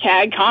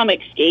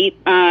 #Comicsgate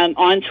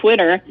on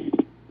Twitter,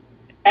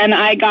 and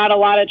I got a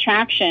lot of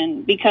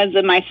traction because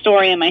of my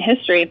story and my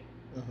history.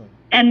 Uh-huh.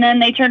 And then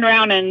they turned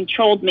around and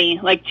trolled me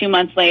like 2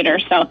 months later.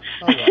 So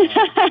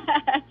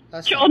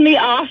trolled me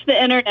off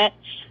the internet.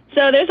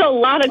 So there's a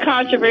lot of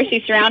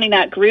controversy surrounding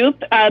that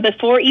group.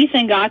 Before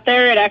Ethan got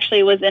there, it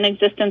actually was in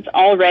existence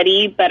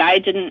already, but I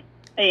didn't,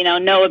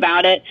 know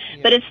about it.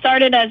 Yeah. But it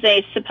started as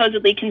a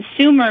supposedly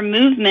consumer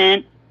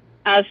movement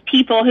of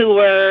people who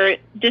were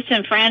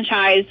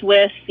disenfranchised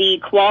with the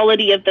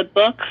quality of the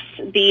books,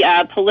 the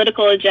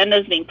political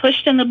agendas being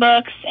pushed in the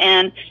books,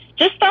 and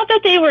just thought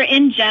that they were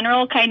in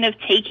general kind of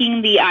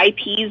taking the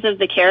IPs of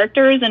the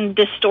characters and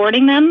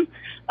distorting them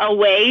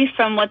away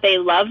from what they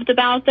loved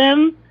about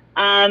them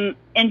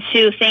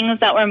into things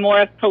that were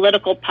more of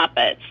political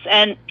puppets.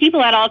 And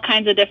people had all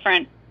kinds of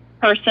different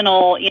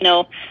personal,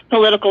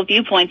 political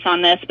viewpoints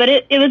on this, but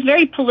it was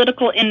very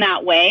political in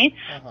that way.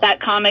 That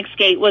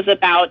Comicsgate was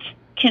about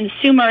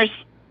consumers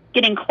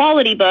getting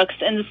quality books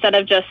instead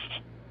of just,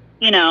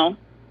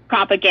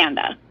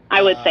 propaganda,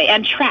 I would say,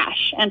 and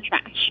trash.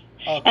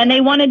 Okay. And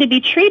they wanted to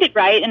be treated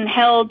right and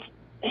hold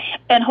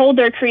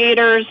their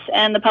creators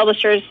and the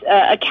publishers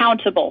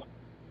accountable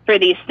for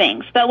these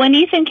things. But when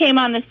Ethan came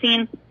on the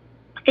scene,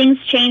 things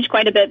changed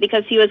quite a bit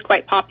because he was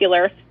quite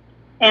popular.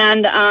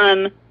 And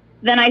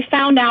then I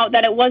found out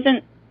that it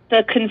wasn't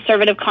the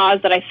conservative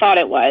cause that I thought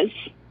it was,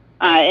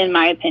 in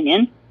my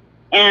opinion.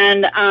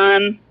 And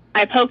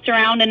I poked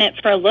around in it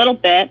for a little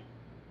bit,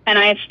 and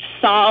I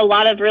saw a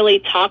lot of really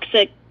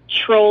toxic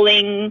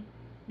trolling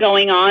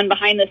going on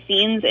behind the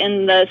scenes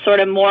in the sort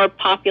of more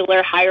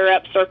popular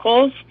higher-up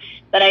circles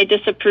that I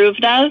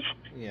disapproved of.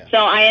 Yeah. So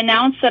I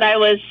announced that I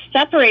was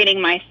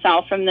separating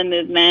myself from the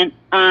movement,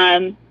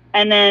 and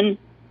then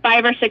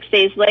 5 or 6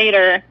 days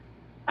later,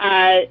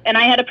 and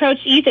I had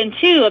approached Ethan,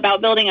 too,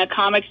 about building a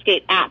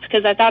Comicsgate app,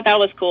 because I thought that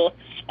was cool.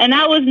 And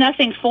that was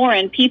nothing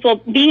foreign.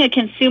 People, being a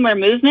consumer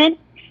movement,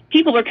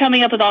 people were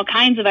coming up with all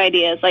kinds of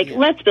ideas, like,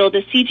 let's build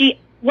a CG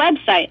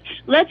website.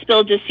 Let's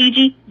build a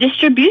CG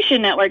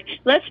distribution network.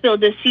 Let's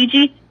build a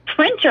CG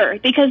printer,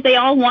 because they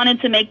all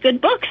wanted to make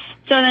good books.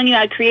 So then you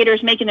had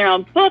creators making their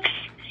own books.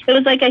 It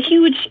was like a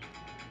huge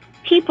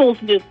people's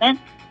movement.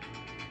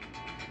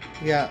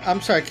 Yeah,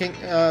 I'm sorry.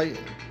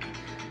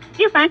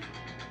 You're fine.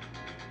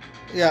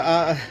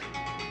 Yeah,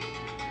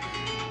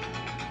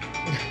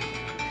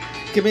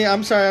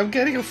 I'm sorry, I'm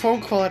getting a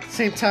phone call at the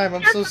same time.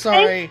 I'm so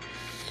sorry.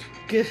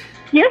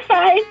 You're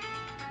fine.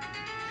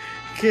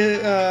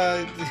 Give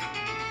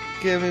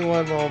me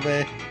one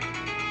moment.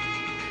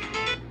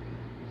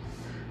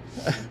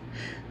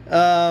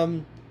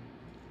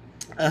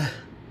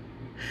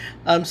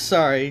 I'm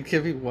sorry.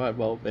 Give me one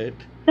moment.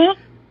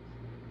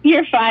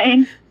 You're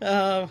fine.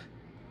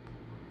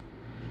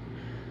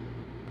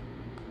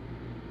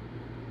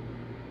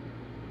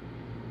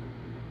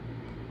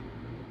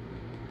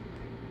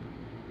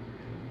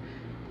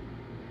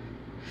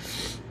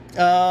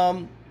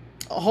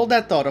 Hold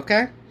that thought,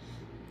 okay?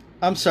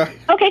 I'm sorry.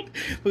 Okay.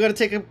 We're going to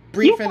take a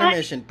brief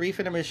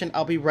intermission.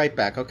 I'll be right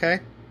back, okay?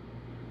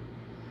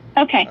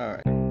 Okay.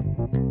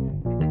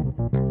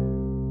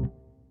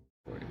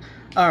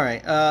 All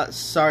right.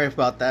 Sorry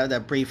about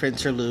that brief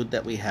interlude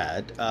that we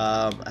had.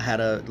 I had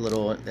a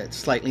little,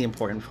 slightly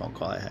important phone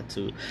call I had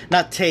to,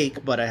 not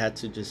take, but I had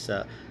to just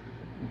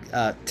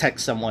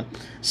text someone.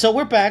 So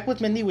we're back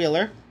with Mindy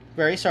Wheeler.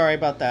 Very sorry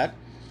about that.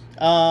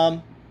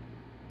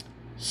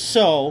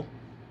 So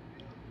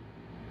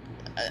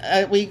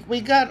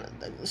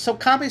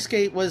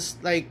Comicsgate was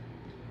like,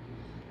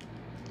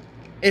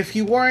 if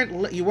you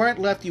weren't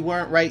left, you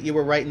weren't right, you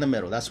were right in the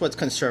middle. That's what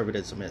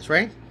conservatism is,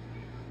 right?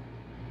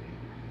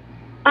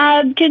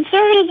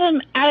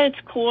 Conservatism at its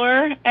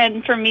core,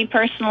 and for me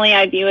personally,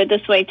 I view it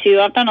this way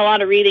too. I've done a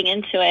lot of reading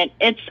into it.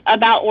 It's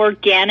about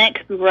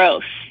organic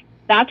growth.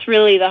 That's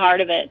really the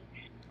heart of it.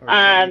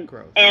 Organic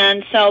growth.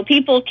 And so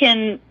people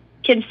can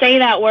say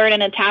that word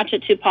and attach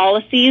it to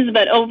policies,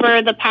 but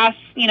over the past,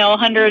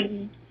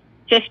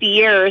 150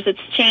 years, it's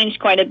changed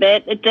quite a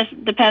bit. It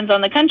just depends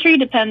on the country,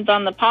 depends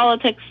on the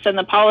politics and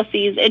the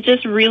policies. It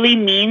just really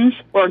means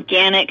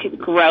organic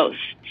growth.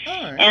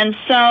 Right. And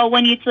so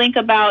when you think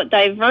about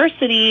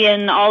diversity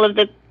and all of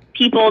the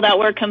people that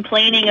were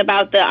complaining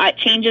about the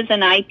changes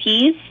in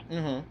IPs,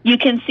 you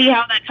can see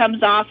how that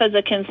comes off as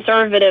a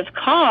conservative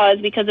cause,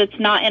 because it's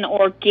not an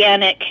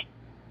organic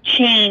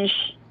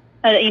change,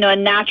 a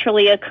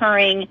naturally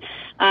occurring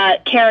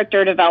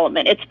character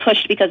development. It's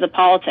pushed because of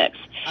politics.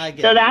 I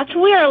get it. That's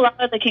where a lot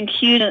of the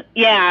confusion...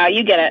 Yeah,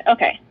 you get it.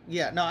 Okay.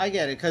 Yeah, no, I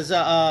get it. Because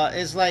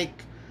it's like...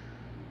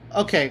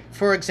 Okay,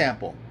 for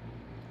example,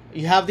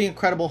 you have the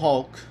Incredible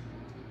Hulk,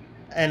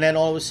 and then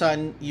all of a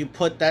sudden you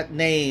put that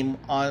name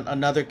on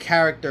another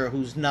character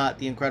who's not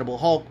the Incredible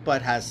Hulk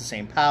but has the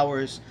same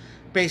powers,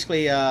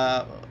 basically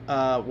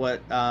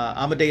what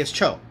Amadeus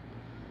Cho.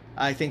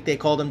 I think they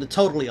called him the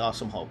totally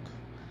awesome Hulk.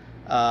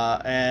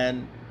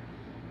 And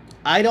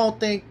I don't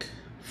think,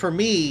 for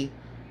me,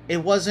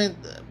 it wasn't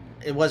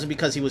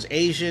because he was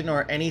Asian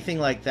or anything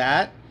like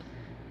that.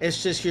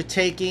 It's just you're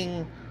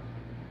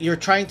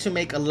trying to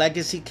make a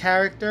legacy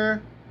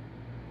character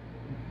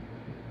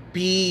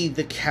be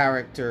the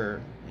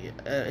character,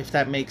 if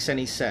that makes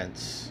any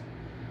sense.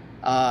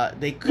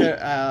 They could,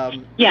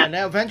 Yeah. and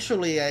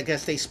eventually, I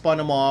guess they spun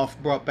him off,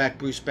 brought back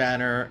Bruce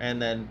Banner,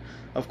 and then,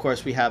 of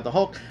course, we have the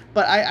Hulk.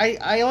 But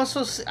I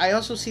also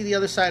see the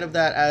other side of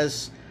that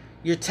as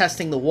you're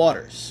testing the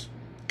waters.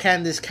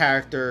 Can this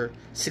character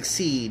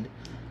succeed,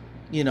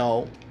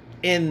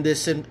 in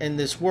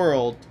this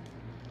world?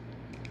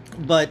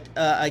 But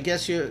I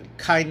guess you're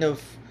kind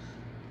of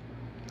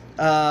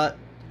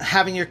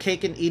having your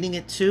cake and eating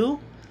it too.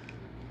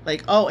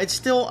 Like, oh, it's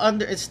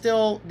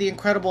still the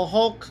Incredible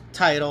Hulk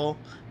title,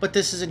 but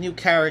this is a new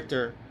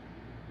character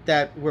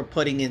that we're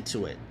putting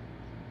into it.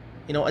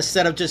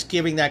 Instead of just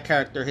giving that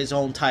character his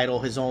own title,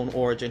 his own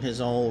origin, his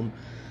own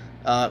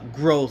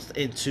growth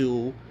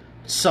into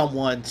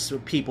someone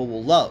people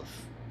will love.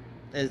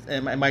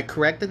 Am I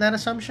correct in that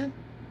assumption?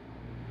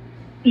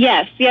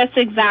 Yes,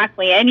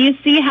 exactly. And you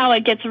see how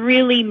it gets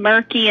really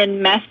murky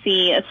and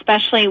messy,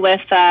 especially with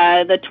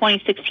the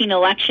 2016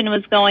 election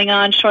was going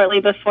on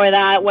shortly before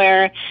that,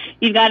 where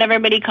you've got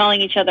everybody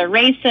calling each other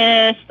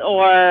racist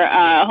or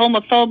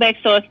homophobic.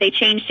 So if they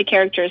change the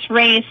character's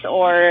race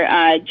or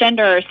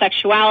gender or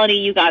sexuality,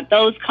 you got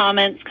those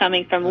comments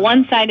coming from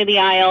one side of the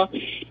aisle.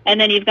 And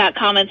then you've got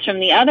comments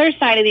from the other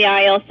side of the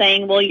aisle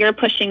saying, well, you're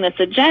pushing this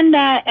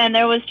agenda. And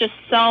there was just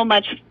so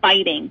much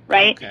fighting,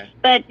 right? Okay.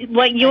 But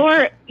what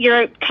your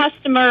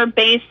customer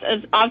base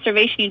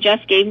observation you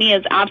just gave me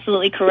is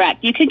absolutely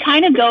correct. You could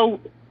kind of go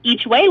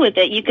each way with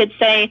it. You could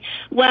say,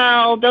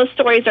 well, those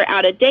stories are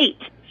out of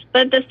date.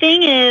 But the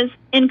thing is,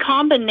 in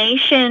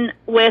combination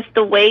with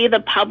the way the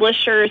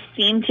publishers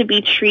seem to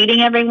be treating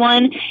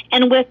everyone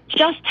and with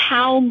just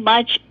how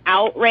much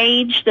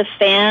outrage the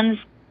fans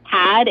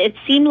had, it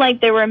seemed like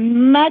there were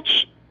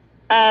many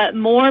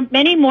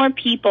more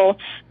people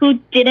who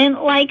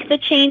didn't like the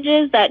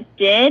changes that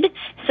did.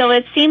 So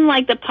it seemed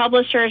like the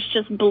publishers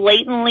just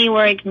blatantly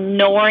were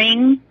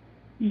ignoring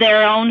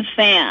their own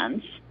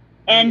fans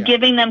and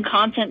giving them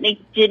content they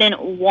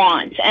didn't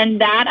want.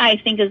 And that, I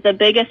think, is the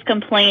biggest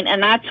complaint.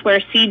 And that's where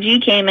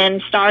CG came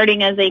in,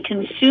 starting as a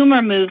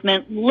consumer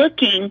movement,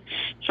 looking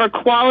for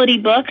quality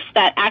books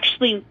that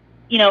actually,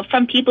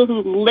 from people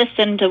who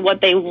listened to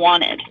what they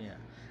wanted. Yeah.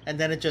 And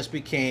then it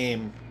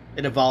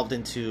evolved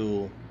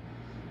into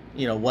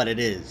what it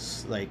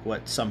is, like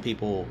what some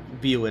people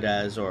view it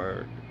as,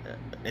 or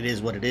it is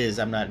what it is.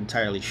 I'm not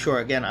entirely sure.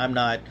 Again, I'm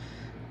not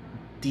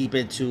deep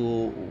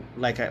into,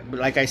 like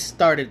I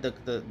started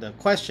the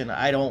question.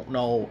 I don't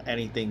know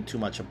anything too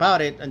much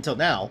about it until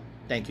now.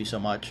 Thank you so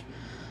much.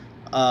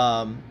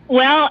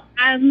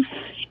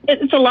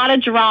 It's a lot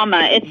of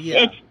drama.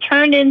 It's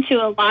turned into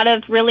a lot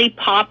of really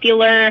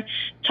popular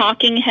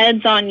talking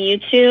heads on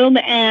YouTube,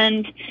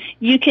 and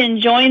you can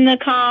join the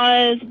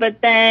cause,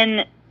 but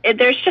then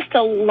there's just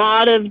a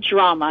lot of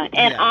drama.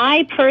 And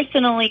I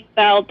personally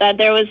felt that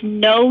there was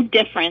no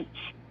difference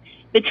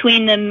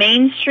between the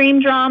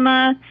mainstream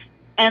drama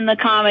and the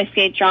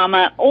Comicsgate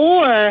drama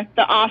or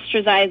the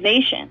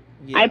ostracization.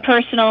 Yeah. I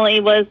personally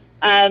was,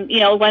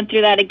 went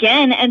through that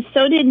again, and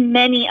so did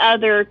many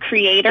other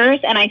creators,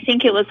 and I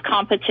think it was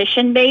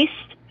competition-based,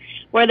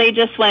 where they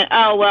just went,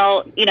 oh,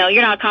 well,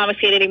 you're not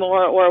Comicsgate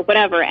anymore or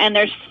whatever. And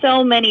there's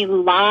so many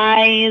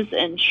lies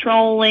and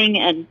trolling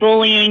and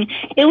bullying.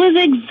 It was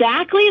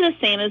exactly the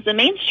same as the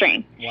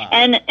mainstream. Wow.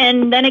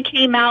 And then it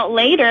came out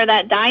later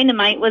that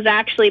Dynamite was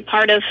actually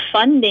part of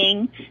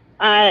funding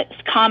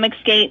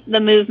Comicsgate, the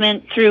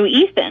movement, through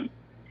Ethan.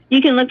 You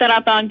can look that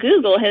up on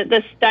Google.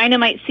 This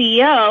Dynamite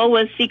CEO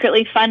was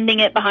secretly funding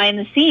it behind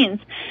the scenes.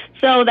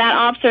 So that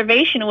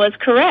observation was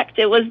correct.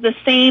 It was the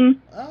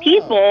same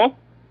people.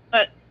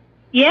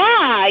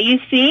 Yeah, you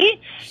see?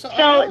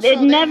 So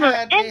it never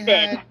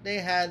ended. They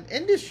had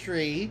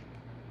industry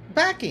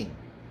backing.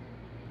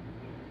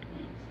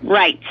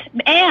 Right.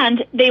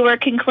 And they were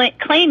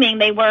claiming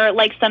they were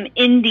like some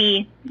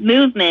indie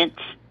movement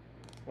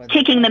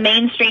kicking the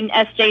mainstream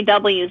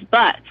SJW's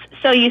butts.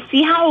 So you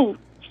see how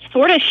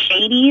sort of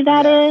shady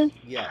that is?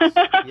 Yes.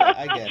 Yeah,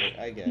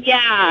 I get it.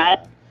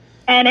 Yeah.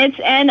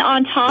 And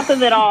on top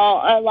of it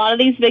all, a lot of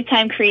these big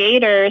time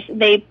creators,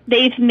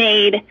 they've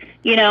made,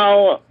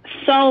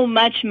 so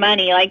much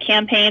money, like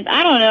campaigns.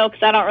 I don't know,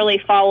 because I don't really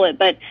follow it,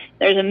 but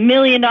there's $1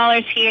 million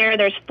here,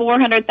 there's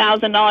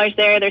 $400,000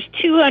 there, there's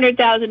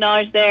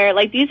 $200,000 there.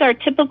 Like, these are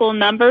typical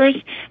numbers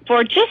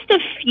for just a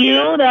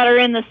few that are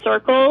in the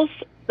circles,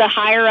 the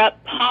higher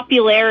up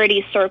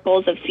popularity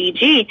circles of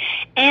CG.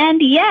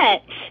 And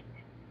yet,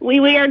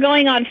 we are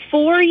going on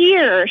 4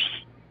 years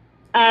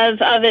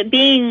of it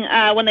being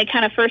when they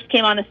kind of first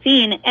came on the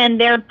scene, and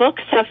their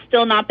books have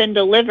still not been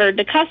delivered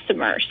to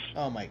customers.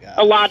 Oh my god!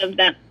 A lot of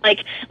them,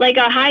 like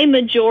a high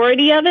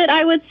majority of it,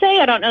 I would say.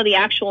 I don't know the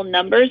actual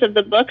numbers of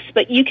the books,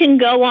 but you can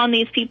go on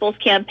these people's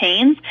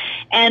campaigns,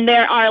 and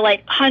there are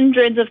like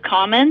hundreds of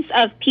comments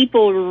of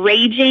people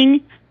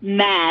raging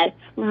mad,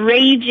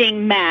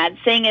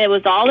 saying it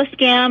was all a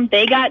scam.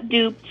 They got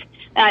duped.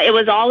 It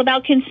was all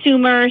about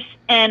consumers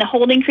and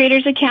holding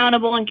creators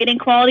accountable and getting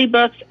quality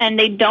books, and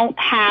they don't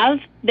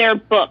have their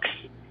books.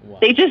 Wow.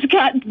 They just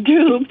got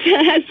duped.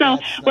 So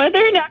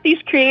whether or not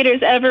these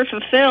creators ever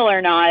fulfill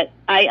or not,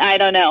 I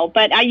don't know.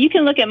 But you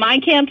can look at my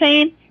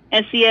campaign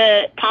and see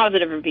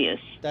positive reviews.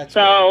 That's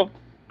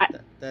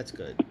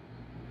good.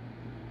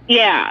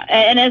 Yeah,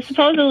 and it's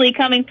supposedly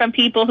coming from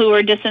people who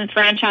were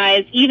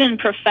disenfranchised, even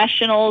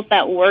professionals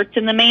that worked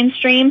in the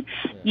mainstream.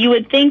 Yeah. You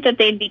would think that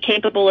they'd be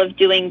capable of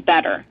doing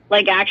better,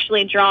 like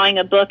actually drawing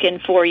a book in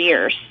 4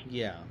 years.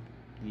 Yeah.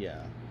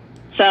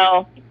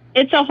 So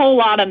it's a whole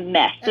lot of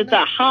mess. It's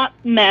a hot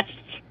mess.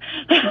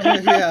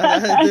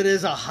 Yeah, it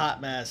is a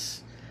hot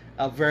mess.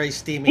 A very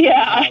steaming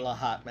pile of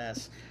hot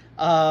mess.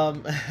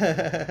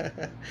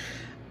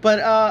 But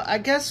I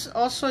guess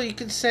also you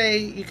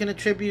can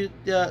attribute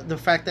the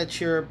fact that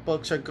your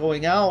books are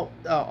going out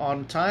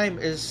on time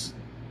is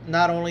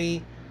not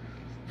only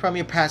from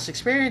your past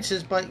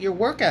experiences, but your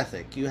work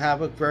ethic. You have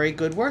a very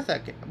good work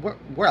ethic.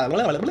 Work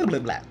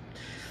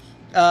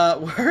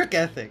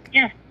ethic.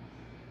 Yeah.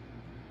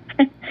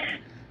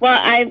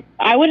 Well,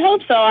 I would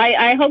hope so.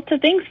 I hope to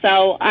think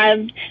so.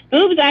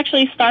 Boobs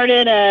actually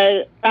started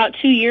about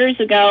 2 years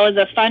ago as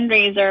a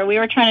fundraiser. We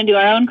were trying to do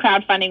our own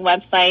crowdfunding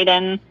website,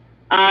 and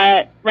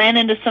ran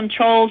into some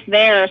trolls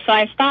there. So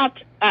I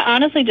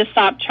honestly just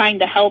stopped trying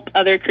to help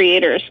other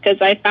creators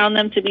because I found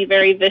them to be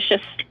very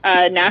vicious,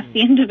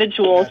 nasty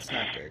individuals. That's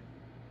not good.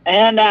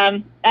 And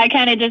I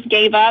kind of just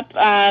gave up.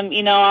 I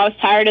was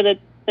tired of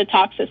the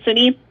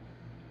toxicity.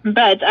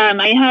 But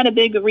I had a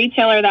big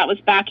retailer that was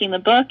backing the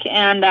book,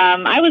 and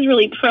I was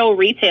really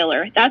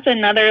pro-retailer. That's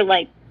another,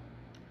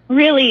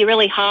 really,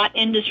 really hot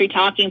industry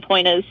talking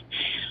point is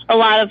a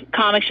lot of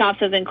comic shops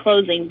have been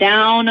closing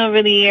down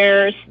over the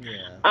years.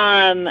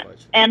 Yeah.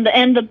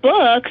 And the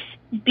books,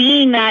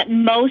 being that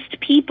most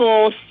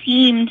people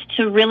seemed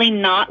to really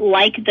not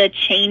like the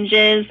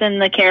changes in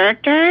the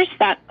characters,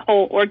 that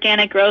whole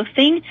organic growth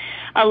thing,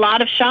 a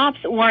lot of shops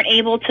weren't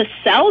able to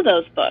sell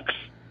those books.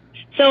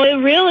 So it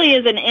really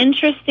is an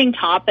interesting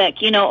topic,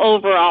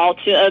 overall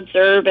to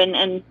observe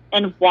and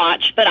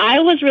watch. But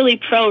I was really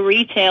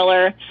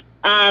pro-retailer,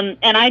 and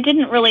I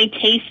didn't really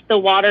taste the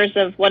waters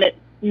of what it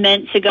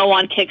meant to go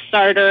on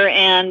Kickstarter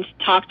and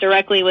talk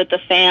directly with the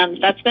fans.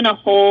 That's been a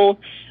whole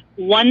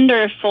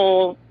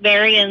wonderful,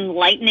 very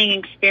enlightening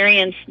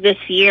experience this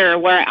year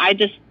where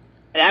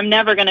I'm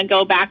never going to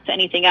go back to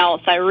anything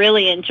else. I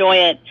really enjoy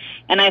it,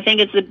 and I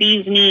think it's the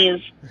bee's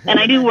knees. And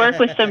I do work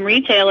with some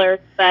retailers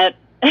that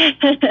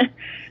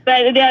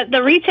but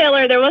the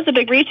retailer, there was a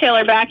big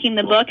retailer backing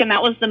the book, and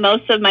that was the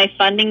most of my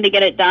funding to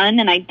get it done,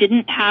 and I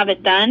didn't have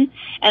it done.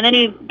 And then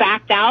he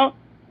backed out.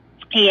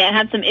 He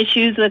had some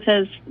issues with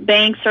his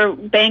bank or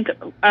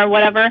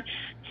whatever.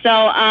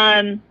 So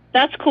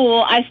that's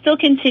cool. I still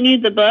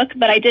continued the book,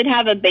 but I did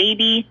have a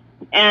baby,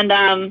 and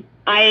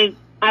I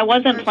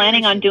wasn't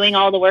planning on doing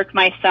all the work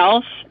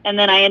myself, and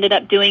then I ended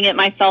up doing it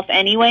myself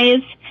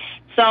anyways.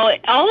 So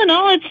all in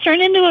all, it's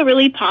turned into a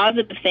really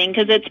positive thing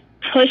because it's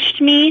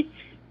pushed me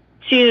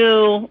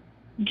to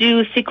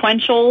do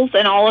sequentials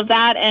and all of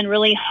that and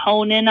really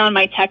hone in on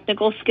my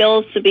technical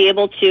skills to be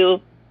able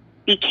to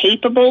be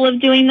capable of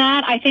doing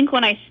that. I think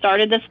when I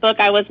started this book,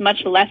 I was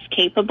much less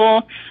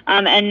capable,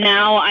 and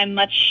now I'm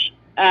much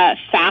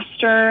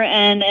faster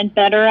and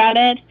better at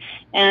it.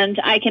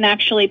 And I can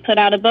actually put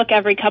out a book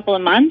every couple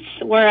of months,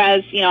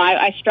 whereas,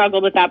 I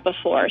struggled with that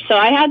before. So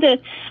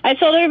I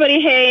told everybody,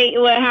 hey,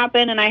 what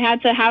happened? And I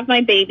had to have my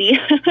baby.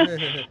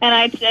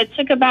 And it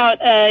took about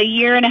a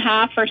year and a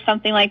half or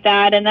something like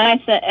that. And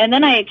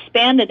then I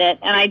expanded it,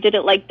 and I did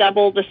it like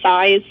double the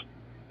size.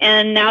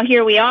 And now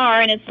here we are,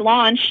 and it's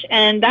launched.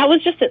 And that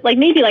was just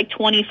maybe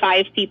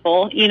 25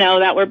 people,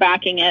 that were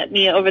backing it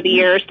me over the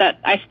years that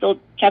I still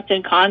kept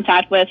in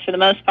contact with for the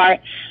most part.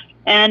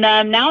 And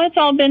now it's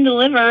all been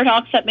delivered,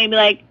 all except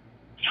maybe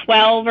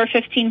 12 or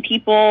 15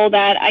 people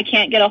that I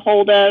can't get a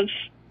hold of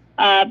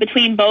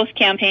between both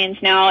campaigns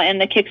now and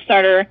the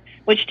Kickstarter,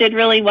 which did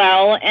really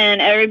well,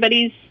 and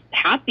everybody's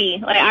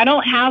happy. I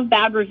don't have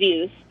bad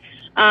reviews.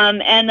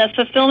 And the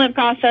fulfillment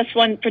process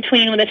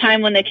between the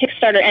time when the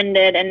Kickstarter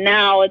ended and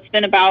now, it's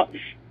been about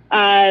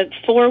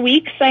 4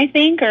 weeks, I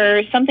think,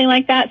 or something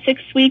like that,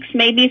 6 weeks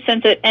maybe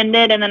since it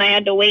ended, and then I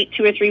had to wait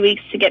 2 or 3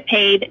 weeks to get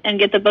paid and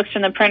get the books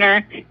from the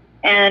printer.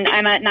 And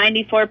I'm at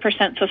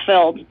 94%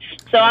 fulfilled.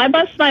 So I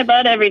bust my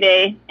butt every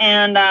day,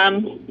 and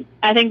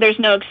I think there's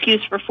no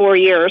excuse for 4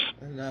 years.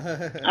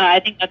 I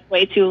think that's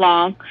way too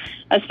long,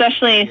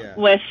 especially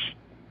with,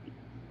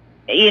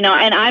 and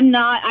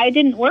I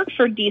didn't work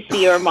for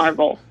DC or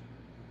Marvel.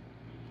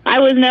 I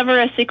was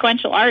never a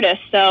sequential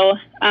artist, so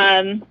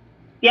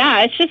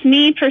Yeah, it's just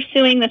me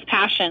pursuing this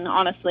passion,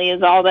 honestly,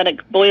 is all that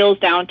it boils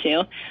down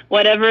to,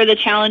 whatever the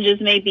challenges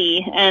may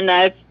be. And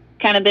I've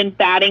kind of been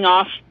batting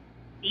off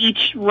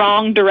each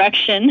wrong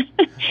direction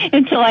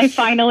until I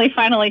finally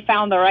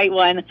found the right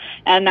one.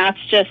 And that's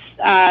just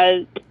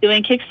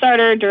doing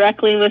Kickstarter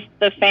directly with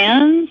the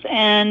fans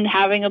and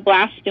having a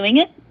blast doing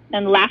it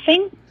and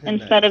laughing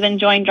instead of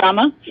enjoying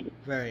drama.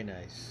 Very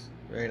nice.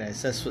 Very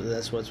nice. That's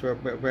what's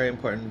very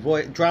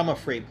important. Drama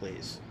free,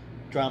 please.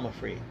 Drama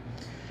free.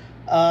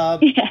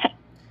 Yeah.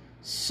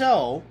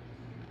 So,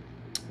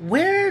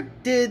 where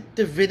did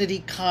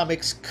Divinity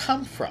Comics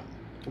come from?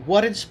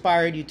 What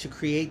inspired you to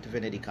create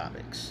Divinity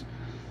Comics?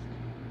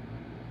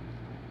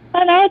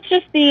 No, it's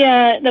just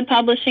the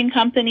publishing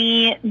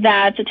company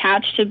that's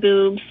attached to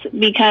Boobs,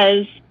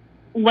 because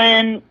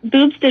when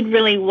Boobs did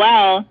really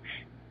well,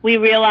 we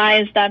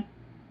realized that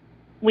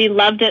we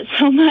loved it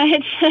so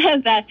much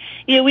that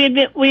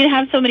we'd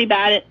have so many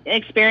bad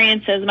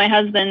experiences. My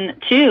husband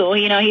too,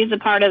 he's a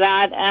part of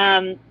that,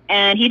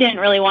 and he didn't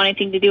really want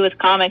anything to do with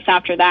comics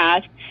after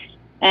that.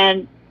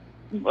 And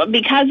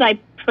because I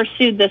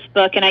pursued this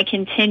book and I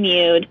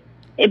continued,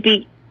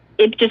 it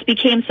just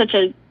became such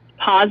a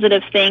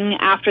positive thing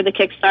after the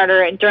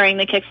Kickstarter and during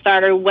the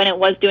Kickstarter when it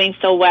was doing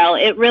so well.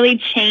 It really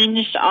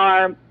changed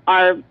our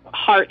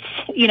hearts,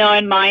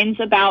 and minds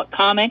about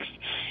comics,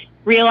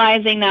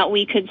 realizing that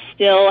we could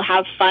still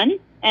have fun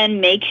and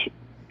make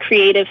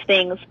creative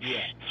things. Yeah.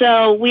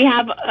 So we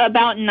have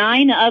about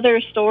 9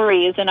 other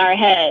stories in our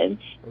heads,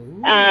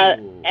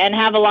 and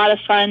have a lot of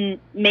fun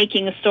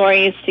making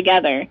stories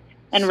together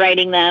and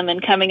writing them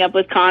and coming up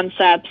with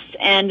concepts.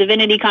 And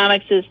Divinity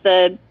Comics is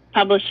the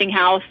publishing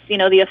house,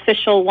 the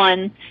official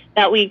one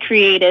that we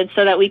created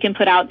so that we can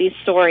put out these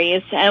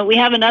stories. And we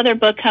have another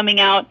book coming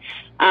out,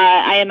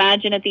 I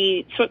imagine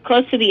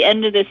close to the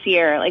end of this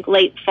year, like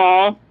late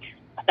fall.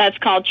 That's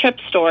called Trip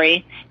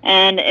Story,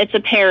 and it's a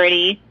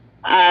parody.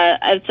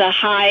 It's a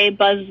high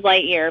Buzz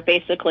Lightyear,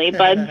 basically,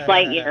 Buzz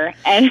Lightyear.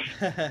 And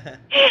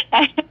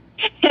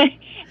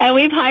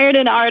we've hired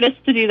an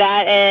artist to do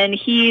that, and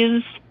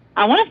he's,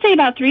 I want to say,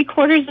 about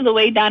 3/4 of the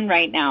way done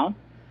right now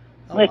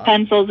with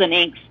pencils and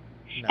inks.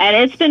 Nice. And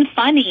it's been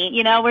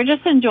funny, we're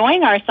just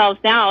enjoying ourselves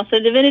now. So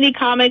Divinity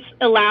Comics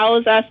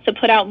allows us to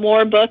put out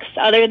more books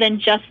other than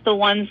just the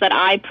ones that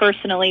I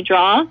personally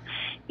draw,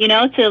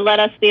 to let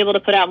us be able to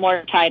put out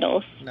more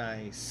titles.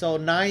 Nice. So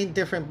 9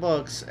 different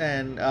books,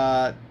 and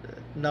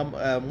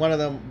one of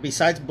them,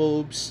 besides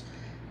Boobs,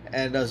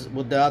 and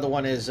the other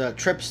one is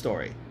Trip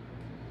Story.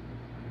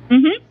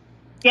 Mm-hmm.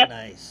 Yep.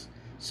 Nice.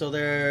 So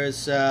there's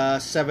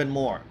 7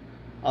 more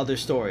other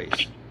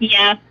stories.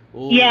 Yeah.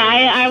 Ooh,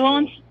 yeah, I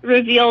won't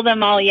reveal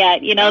them all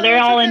yet.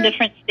 They're all in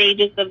different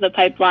stages of the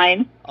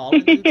pipeline. All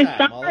in due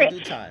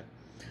time.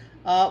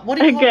 What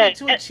are you hoping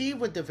to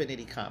achieve with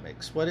Divinity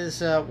Comics? What is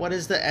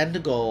the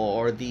end goal,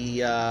 or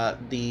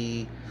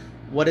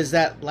what is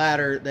that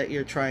ladder that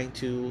you're trying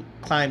to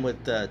climb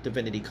with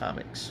Divinity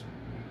Comics?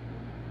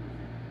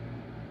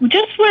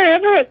 Just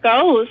wherever it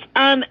goes.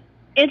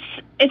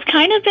 It's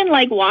kind of been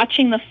like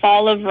watching the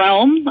fall of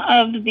Rome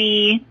of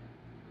the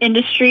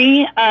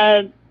industry.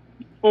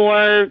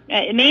 For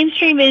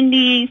mainstream,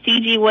 indie,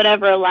 CG,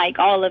 whatever, like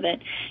all of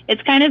it.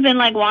 It's kind of been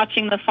like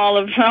watching the fall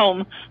of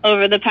Rome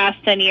over the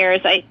past 10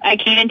 years. I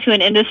came into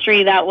an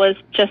industry that was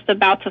just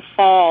about to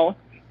fall,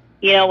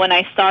 when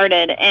I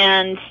started.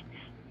 And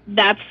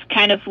that's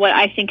kind of what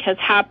I think has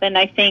happened.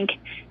 I think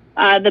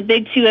the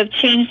big two have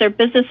changed their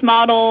business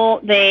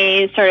model.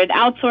 They started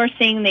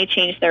outsourcing. They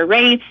changed their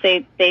rates.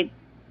 They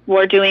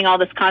were doing all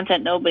this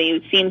content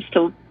nobody seems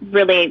to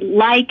really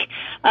like.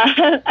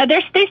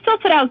 They still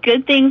put out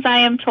good things,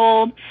 I am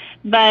told,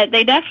 but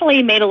they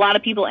definitely made a lot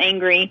of people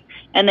angry,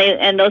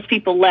 and those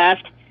people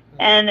left.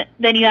 And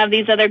then you have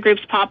these other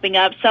groups popping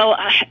up. So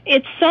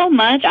it's so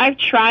much. I've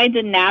tried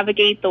to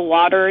navigate the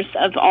waters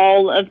of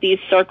all of these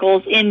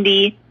circles,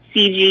 indie,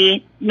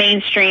 CG,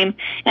 mainstream,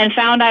 and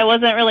found I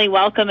wasn't really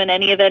welcome in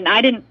any of it, and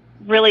I didn't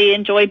really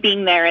enjoy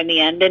being there in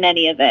the end in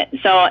any of it.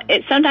 So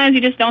sometimes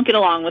you just don't get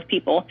along with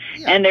people,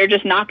 and they're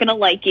just not going to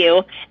like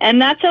you, and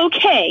that's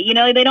okay.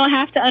 They don't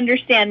have to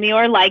understand me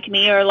or like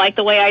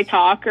the way I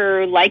talk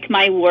or like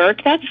my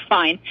work. That's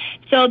fine.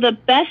 So the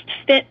best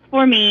fit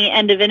for me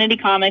and Divinity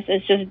Comics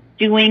is just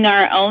doing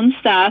our own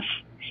stuff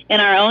in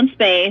our own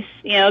space,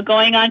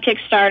 going on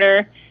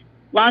Kickstarter,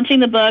 launching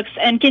the books,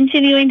 and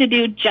continuing to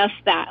do just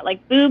that.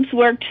 Like Boobs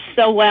worked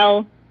so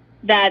well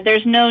that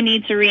there's no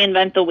need to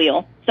reinvent the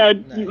wheel. So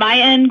nice. My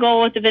end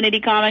goal with Divinity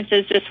Comics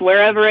is just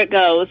wherever it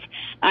goes.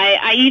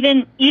 I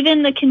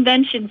even the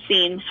convention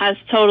scene has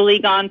totally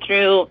gone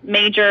through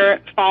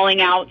major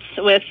falling outs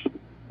with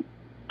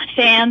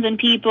fans and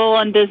people,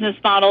 and business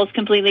models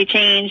completely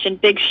changed, and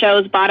big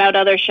shows bought out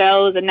other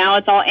shows, and now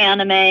it's all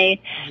anime.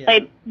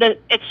 Yeah.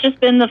 It's just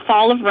been the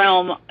fall of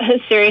Rome,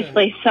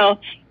 seriously. So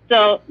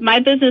So my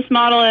business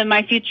model and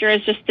my future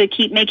is just to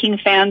keep making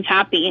fans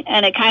happy.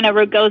 And it kind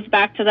of goes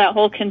back to that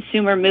whole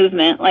consumer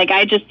movement. Like,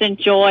 I just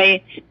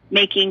enjoy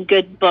making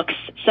good books.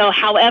 So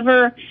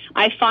however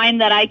I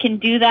find that I can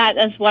do that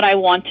is what I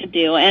want to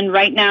do. And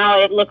right now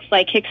it looks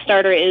like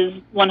Kickstarter is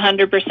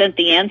 100%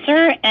 the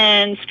answer,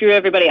 and screw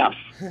everybody else.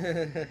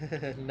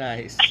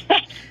 Nice.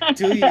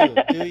 Do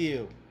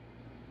you.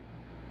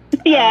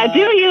 Yeah, do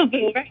you,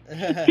 boo,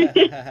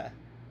 right?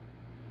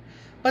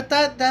 But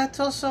that's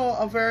also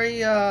a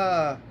very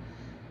I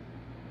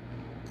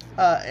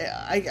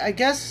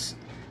guess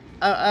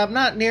I'm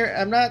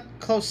not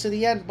close to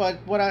the end, but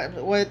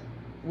what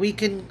we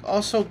can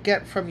also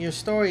get from your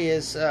story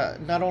is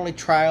not only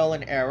trial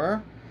and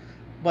error,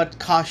 but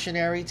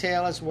cautionary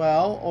tale as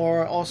well,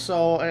 or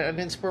also an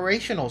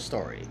inspirational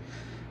story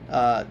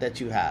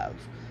that you have.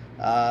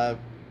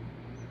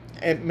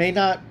 It may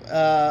not,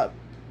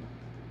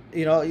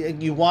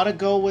 you want to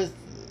go with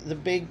the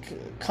big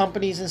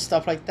companies and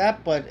stuff like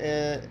that, but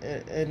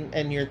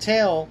in your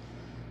tale,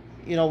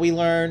 we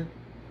learn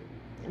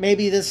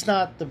maybe that's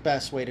not the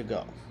best way to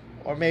go,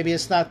 or maybe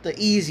it's not the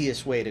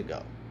easiest way to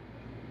go.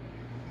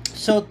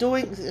 So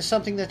doing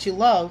something that you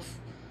love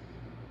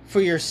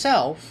for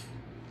yourself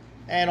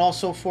and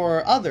also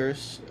for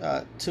others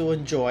to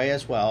enjoy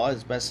as well,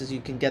 as best as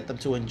you can get them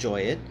to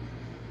enjoy it,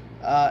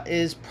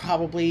 is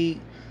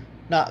probably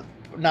not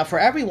for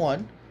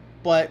everyone,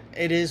 but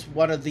it is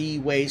one of the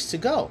ways to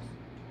go.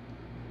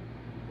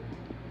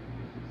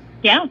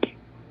 Yeah,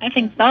 I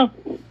think so.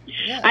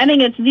 Yeah. I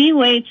think it's the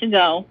way to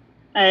go.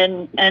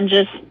 And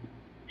just,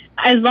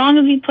 as long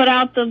as you put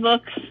out the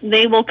books,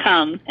 they will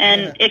come.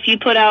 And if you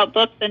put out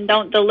books and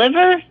don't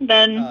deliver,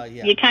 then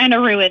you kind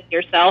of ruin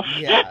yourself.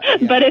 Yeah.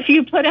 But if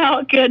you put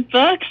out good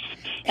books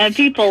and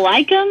people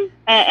like them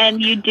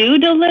and you do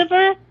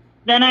deliver,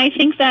 then I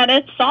think that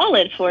it's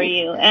solid for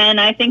you.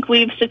 And I think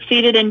we've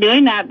succeeded in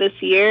doing that this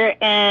year.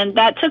 And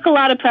that took a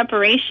lot of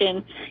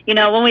preparation.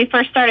 When we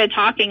first started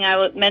talking,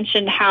 I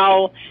mentioned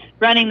how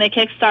running the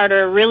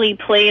Kickstarter really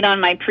played on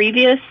my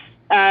previous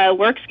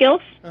work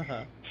skills.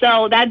 Uh-huh.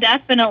 So that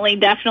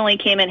definitely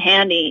came in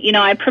handy.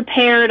 I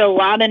prepared a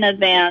lot in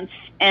advance,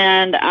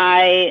 and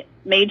I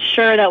made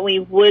sure that we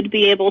would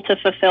be able to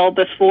fulfill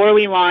before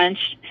we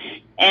launched,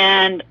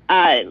 and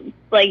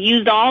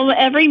used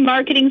every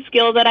marketing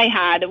skill that I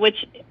had,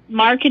 which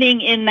marketing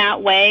in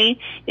that way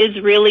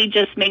is really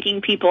just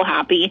making people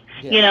happy,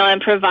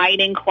 and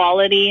providing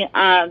quality.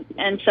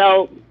 And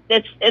so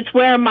it's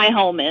where my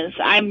home is.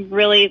 I'm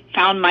really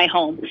found my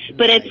home,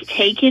 but Nice. It's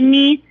taken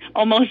me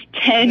almost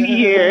 10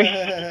 years.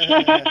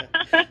 Hey,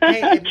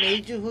 it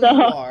made you who you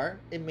are.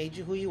 It made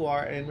you who you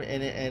are, and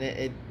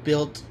it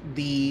built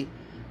the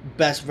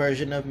best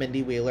version of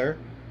Mindy Wheeler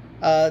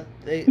that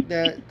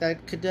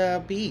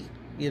could be.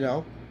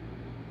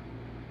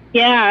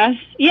 Yeah.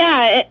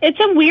 It's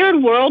a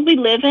weird world we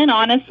live in,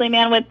 honestly,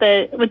 man.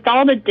 With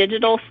all the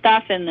digital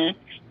stuff and the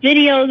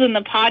videos and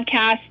the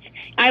podcasts.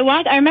 I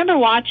remember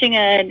watching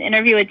an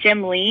interview with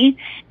Jim Lee,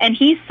 and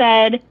he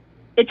said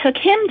it took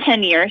him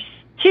 10 years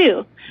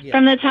too,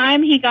 from the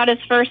time he got his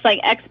first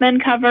X-Men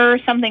cover or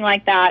something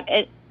like that,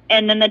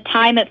 and then the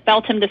time it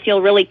felt him to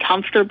feel really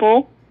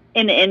comfortable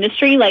in the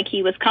industry, like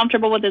he was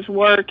comfortable with his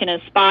work and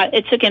his spot.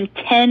 It took him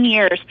 10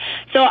 years.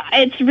 So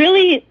it's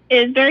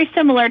very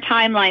similar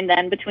timeline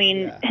then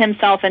between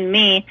himself and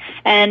me.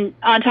 And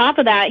on top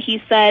of that,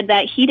 he said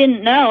that he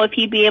didn't know if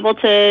he'd be able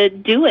to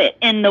do it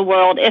in the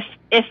world if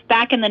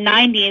back in the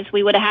 90s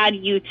we would have had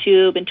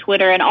YouTube and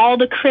Twitter and all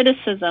the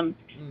criticism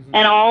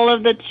and all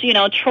of the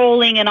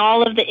trolling and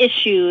all of the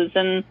issues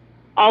and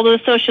all the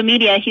social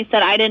media. He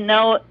said, I don't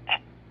know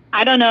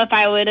if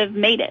I would have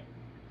made it.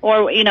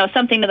 Or,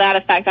 something to that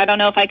effect. I don't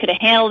know if I could have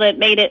handled it,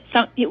 made it.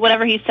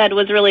 Whatever he said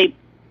was really,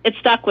 it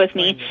stuck with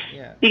me.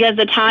 Because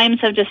the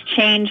times have just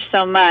changed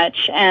so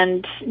much,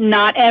 and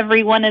not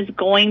everyone is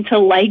going to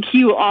like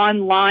you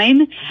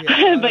online,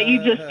 but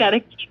you just got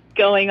to keep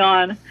going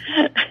on.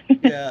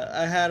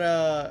 I had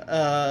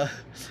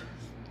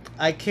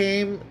I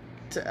came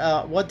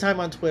to, one time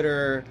on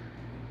Twitter,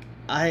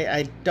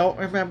 I don't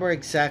remember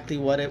exactly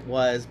what it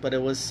was, but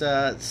it was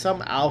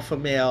some alpha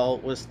male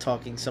was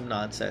talking some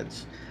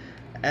nonsense.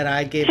 And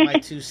I gave my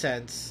 2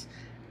 cents,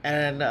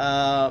 and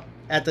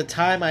at the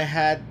time I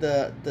had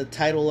the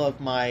title of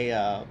my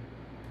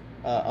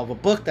of a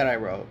book that I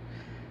wrote.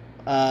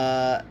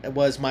 It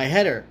was my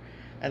header,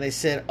 and they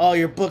said, "Oh,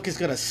 your book is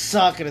gonna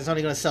suck, and it's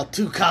only gonna sell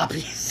 2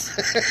 copies."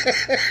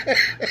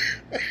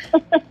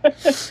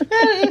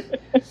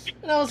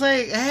 And I was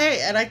like,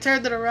 "Hey," and I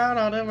turned it around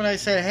on him, and I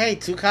said, "Hey,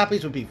 2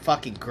 copies would be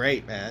fucking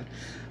great, man."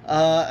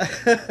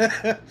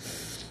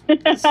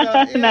 So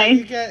Nice.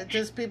 You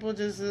get people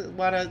just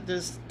want to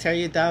just tear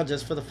you down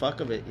just for the fuck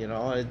of it,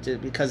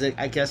 because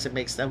I guess it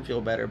makes them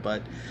feel better.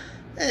 But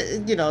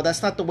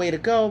that's not the way to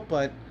go.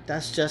 But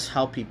that's just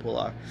how people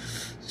are.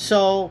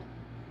 So,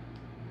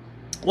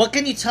 what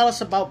can you tell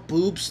us about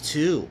Boobs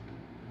 2?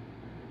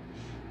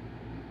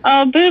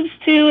 Oh, Boobs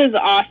 2 is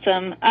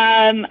awesome.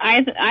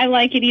 I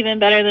like it even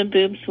better than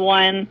Boobs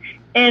 1.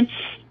 It's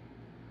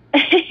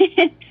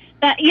that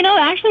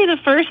actually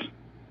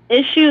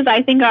issues,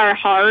 I think, are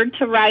hard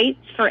to write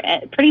for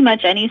pretty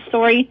much any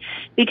story,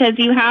 because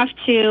you have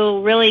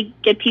to really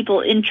get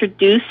people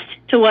introduced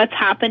to what's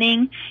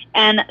happening,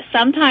 and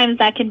sometimes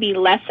that can be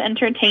less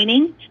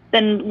entertaining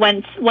than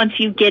once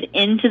you get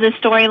into the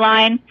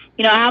storyline.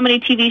 You know, how many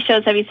TV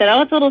shows have you said,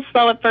 oh, it's a little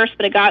slow at first,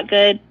 but it got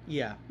good?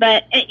 Yeah.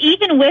 But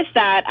even with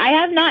that, I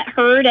have not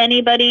heard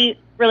anybody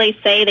really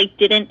say they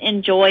didn't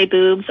enjoy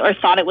boobs or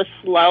thought it was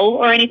slow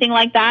or anything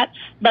like that.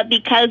 But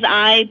because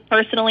I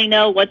personally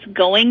know what's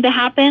going to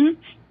happen,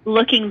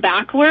 looking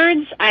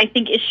backwards, I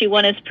think issue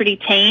 1 is pretty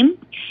tame,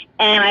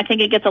 and I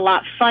think it gets a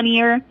lot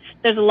funnier.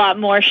 There's a lot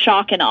more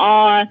shock and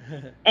awe,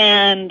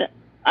 and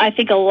I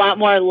think a lot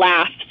more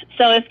laughs.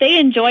 So if they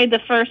enjoyed the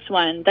first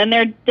one, then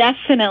they're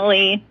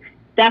definitely,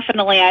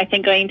 I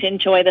think, going to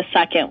enjoy the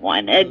second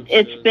one.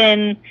 It's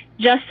been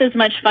just as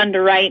much fun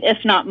to write,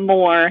 if not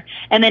more.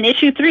 And then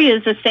issue 3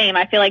 is the same.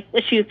 I feel like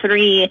issue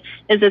 3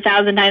 is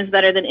 1,000 times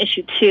better than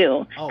issue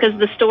 2, because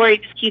the story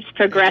just keeps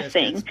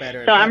progressing.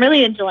 So I'm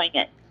really enjoying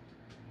it.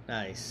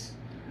 Nice.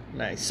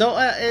 So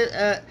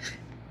I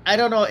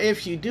don't know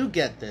if you do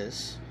get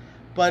this,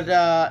 but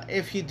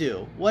if you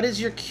do, what is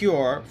your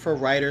cure for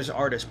writer's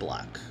artist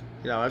block?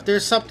 You know, if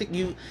there's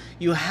something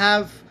you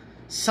have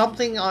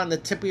something on the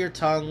tip of your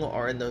tongue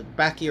or in the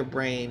back of your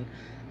brain,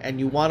 and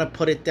you want to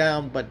put it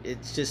down, but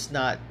it's just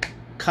not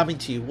coming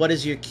to you, what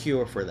is your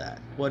cure for that?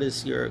 What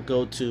is your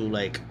go-to,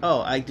 like,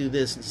 oh, I do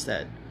this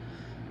instead?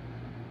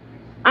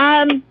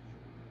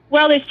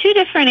 Well, there's 2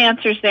 different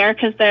answers there,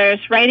 because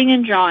there's writing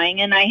and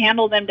drawing, and I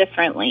handle them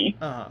differently.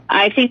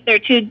 I think they're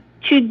two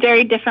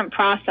very different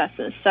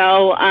processes.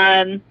 So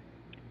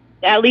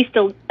at least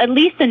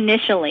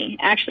initially,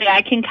 actually,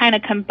 I can kind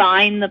of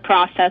combine the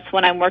process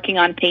when I'm working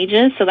on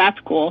pages, so that's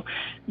cool.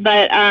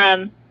 But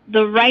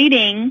the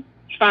writing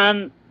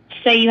from,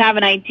 say you have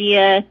an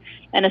idea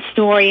and a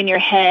story in your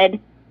head,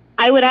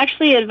 I would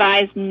actually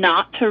advise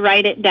not to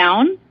write it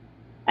down.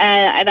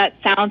 That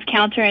sounds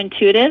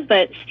counterintuitive,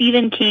 but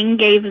Stephen King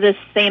gave this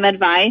same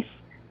advice.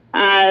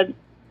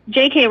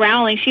 J.K.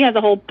 Rowling, she has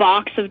a whole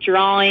box of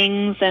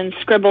drawings and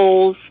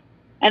scribbles,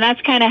 and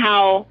that's kind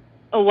of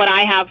what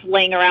I have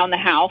laying around the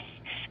house.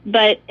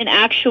 But an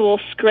actual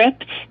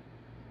script,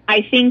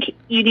 I think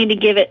you need to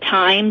give it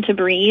time to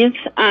breathe.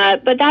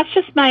 But that's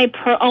just my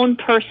own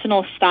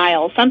personal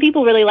style. Some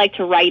people really like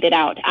to write it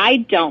out. I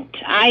don't.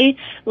 I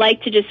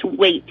like to just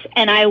wait,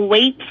 and I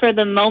wait for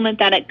the moment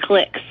that it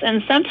clicks.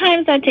 And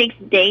sometimes that takes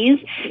days.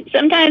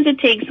 Sometimes it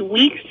takes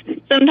weeks.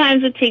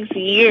 Sometimes it takes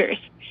years.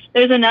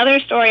 There's another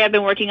story I've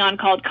been working on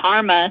called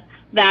Karma,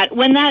 that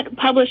when that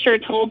publisher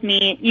told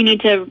me you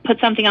need to put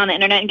something on the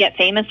internet and get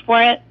famous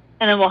for it,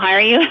 and then we'll hire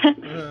you,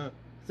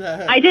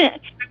 I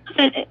didn't.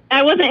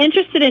 I wasn't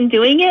interested in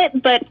doing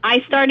it, but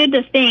I started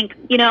to think,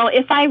 you know,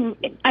 if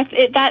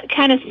that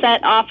kind of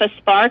set off a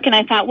spark, and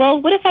I thought,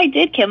 well, what if I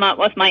did come up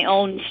with my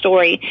own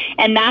story?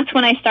 And that's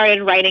when I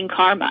started writing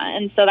Karma,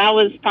 and so that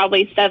was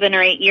probably 7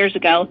 or 8 years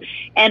ago.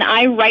 And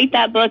I write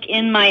that book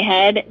in my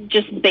head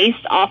just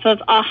based off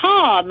of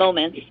aha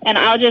moments, and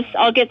I'll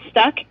get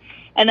stuck,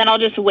 and then I'll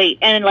just wait,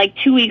 and like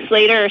 2 weeks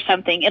later or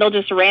something, it'll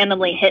just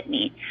randomly hit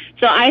me.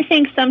 So I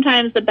think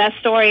sometimes the best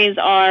stories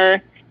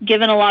are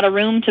given a lot of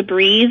room to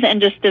breathe and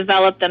just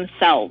develop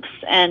themselves.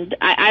 And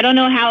I don't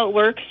know how it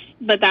works,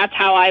 but that's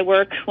how I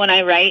work when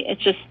I write.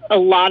 It's just a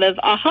lot of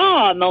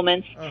aha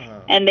moments,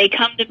 and they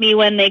come to me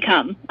when they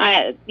come.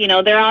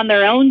 They're on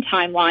their own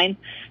timeline,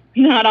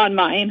 not on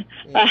mine.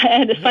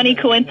 And funny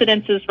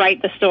coincidences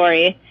write the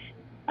story.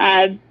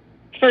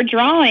 For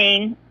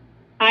drawing,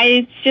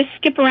 I just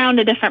skip around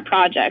to different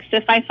projects.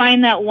 If I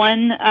find that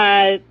one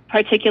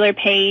particular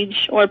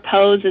page or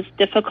pose is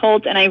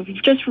difficult and I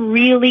just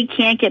really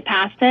can't get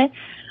past it,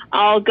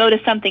 I'll go to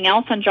something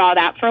else and draw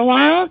that for a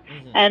while.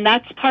 And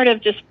that's part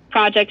of just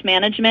project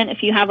management.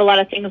 If you have a lot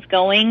of things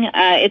going,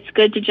 it's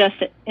good to just,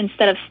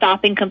 instead of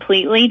stopping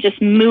completely,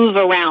 just move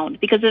around,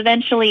 because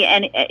eventually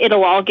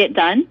it'll all get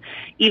done.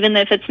 Even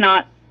if it's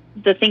not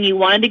the thing you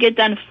wanted to get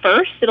done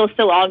first, it'll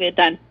still all get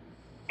done.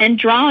 And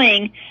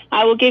drawing,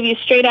 I will give you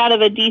straight out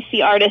of a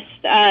DC artist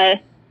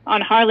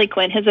on Harley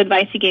Quinn. His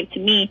advice he gave to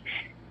me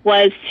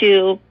was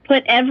to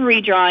put every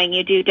drawing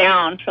you do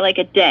down for like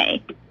a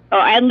day, or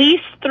at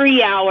least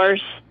 3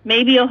 hours,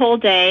 maybe a whole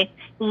day.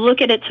 Look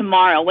at it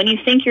tomorrow. When you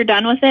think you're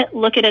done with it,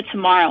 look at it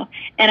tomorrow.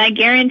 And I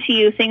guarantee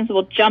you things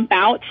will jump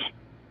out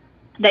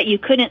that you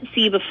couldn't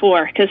see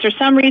before, because for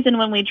some reason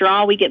when we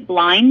draw, we get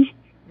blind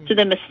to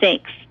the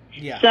mistakes.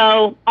 Yeah.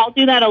 So I'll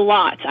do that a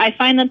lot. I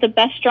find that the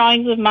best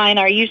drawings of mine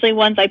are usually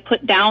ones I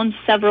put down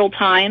several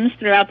times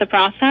throughout the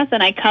process,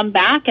 and I come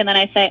back and then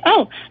I say,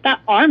 oh, that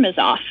arm is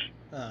off,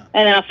 and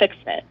then I'll fix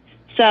it.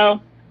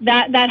 So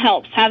that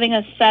helps, having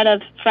a set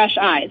of fresh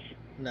eyes.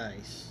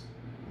 Nice.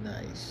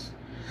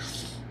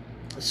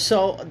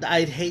 So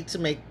I'd hate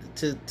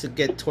to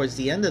get towards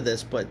the end of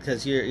this, but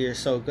because you're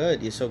so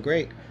good, you're so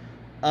great.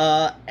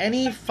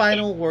 Any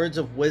final words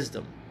of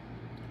wisdom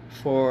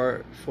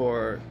for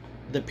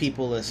the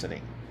people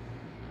listening?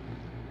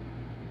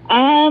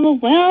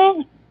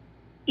 Well,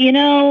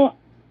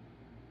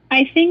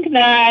 I think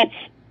that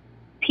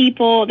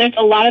people, there's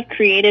a lot of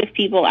creative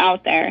people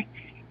out there.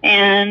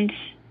 And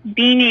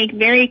being a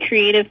very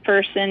creative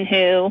person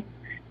who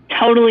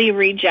totally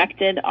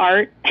rejected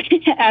art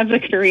as a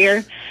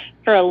career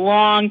for a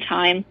long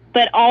time,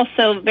 but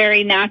also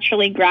very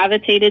naturally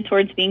gravitated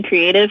towards being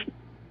creative.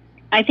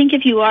 I think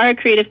if you are a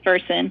creative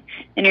person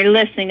and you're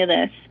listening to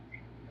this,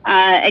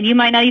 and you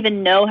might not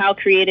even know how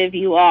creative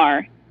you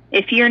are,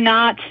 if you're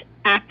not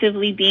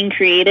actively being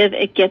creative,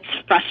 it gets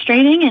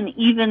frustrating and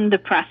even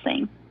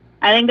depressing.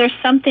 I think there's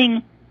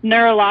something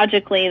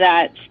neurologically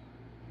that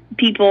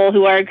people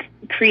who are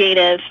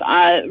creative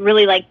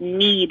really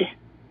need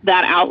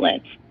that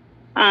outlet.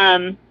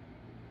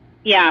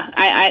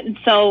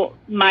 So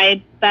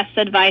my best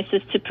advice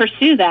is to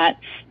pursue that.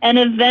 And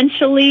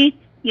eventually,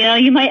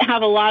 you might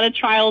have a lot of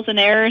trials and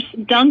errors.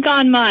 Dunk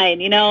on mine,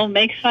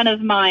 make fun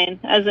of mine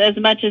as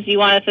much as you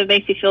want if it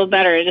makes you feel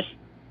better.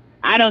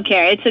 I don't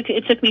care.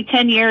 It took me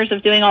 10 years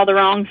of doing all the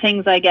wrong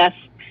things, I guess,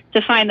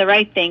 to find the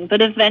right thing.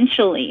 But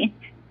eventually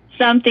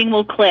something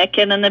will click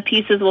and then the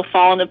pieces will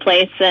fall into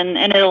place and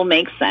it'll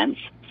make sense.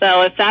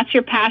 So if that's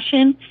your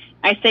passion,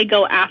 I say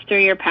go after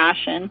your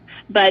passion.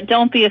 But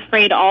don't be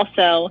afraid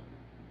also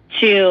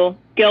to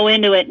go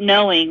into it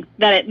knowing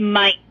that it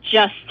might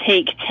just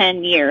take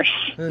 10 years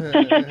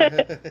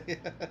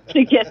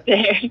to get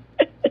there.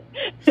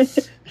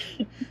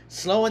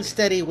 Slow and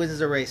steady wins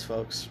the race,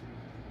 folks.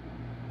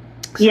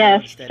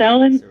 Yes,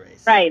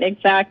 right,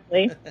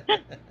 exactly.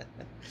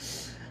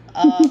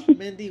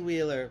 Mindy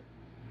Wheeler,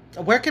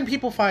 where can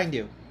people find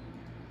you?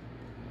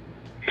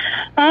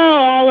 Oh,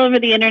 all over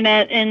the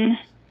internet in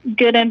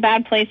good and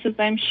bad places,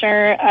 I'm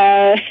sure.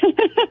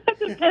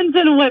 Depends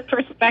on what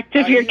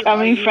perspective you're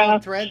coming from. On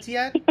Threads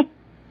yet?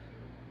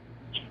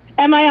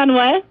 Am I on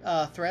what?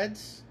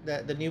 Threads,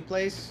 the new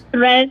place.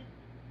 Threads.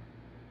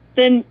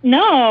 Then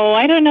no,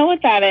 I don't know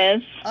what that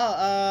is.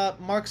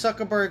 Mark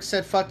Zuckerberg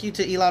said "fuck you"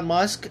 to Elon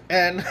Musk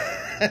and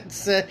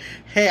said,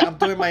 "Hey, I'm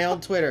doing my own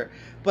Twitter."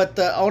 But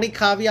the only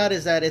caveat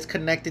is that it's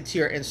connected to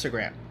your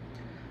Instagram.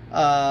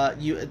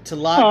 To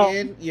log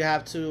in, you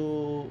have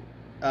to.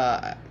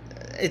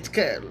 It's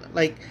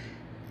like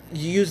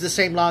you use the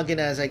same login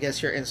as, I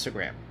guess, your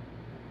Instagram.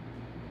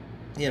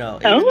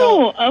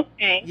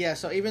 Okay. Yeah,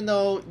 so even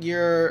though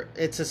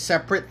it's a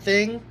separate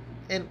thing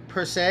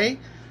per se.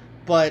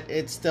 But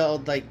it's still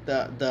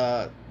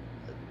the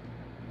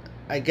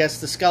I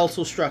guess the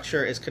skeletal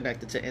structure is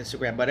connected to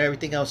Instagram, but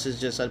everything else is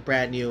just a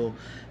brand new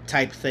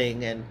type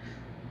thing, and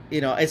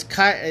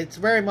it's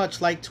very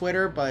much like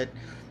Twitter, but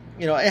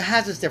it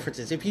has its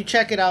differences. If you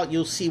check it out,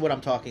 you'll see what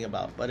I'm talking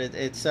about. But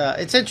it's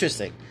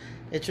interesting.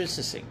 It's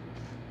interesting.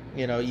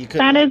 You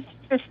could. That is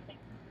interesting.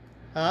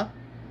 Huh?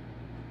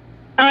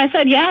 Oh, I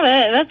said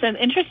that's an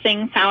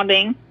interesting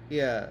sounding.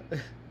 Yeah.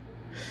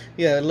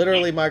 Yeah,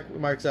 literally, Mark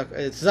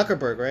it's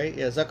Zuckerberg, right?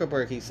 Yeah,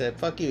 Zuckerberg. He said,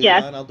 "Fuck you,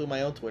 yes. Elon. I'll do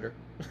my own Twitter."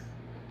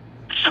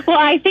 Well,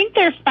 I think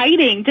they're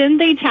fighting. Didn't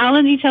they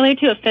challenge each other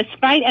to a fist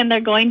fight, and they're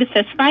going to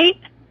fist fight?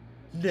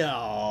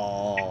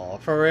 No,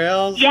 for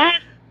real?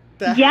 Yes.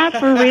 Yeah,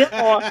 for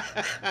real.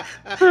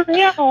 For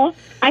real.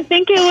 I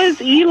think it was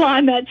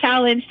Elon that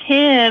challenged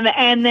him,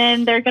 and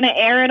then they're going to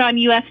air it on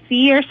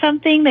UFC or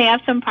something. They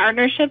have some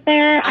partnership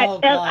there.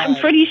 I'm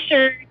pretty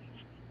sure.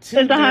 It's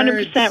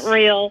 100%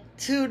 real.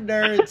 Two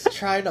nerds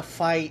trying to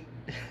fight.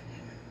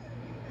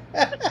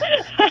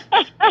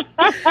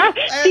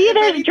 See,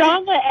 there's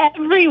drama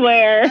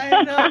everywhere.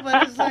 I know,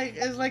 but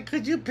it's like,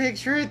 could you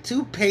picture it?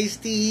 Two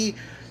pasty,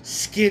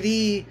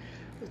 skinny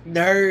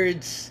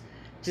nerds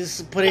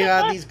just putting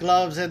on these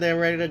gloves and they're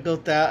ready to go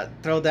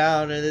throw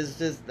down, and it's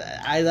just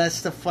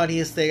that's the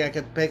funniest thing I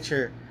could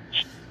picture.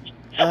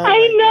 Oh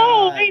I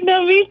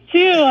know, me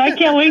too. I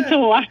can't wait to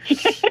watch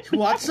it. You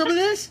want some of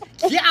this?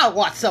 Yeah, I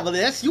want some of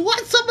this. You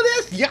want some of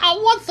this? Yeah, I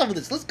want some of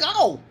this. Let's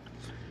go.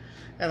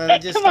 And then they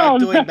just start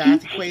doing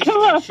math equations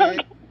and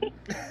shit.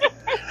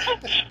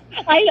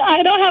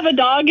 I don't have a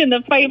dog in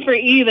the fight for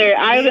either.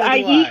 I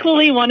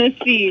equally want to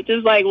see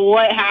just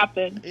what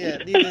happened. Yeah,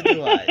 neither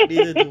do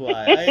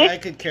I. I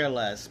could care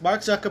less. Mark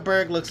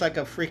Zuckerberg looks like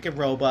a freaking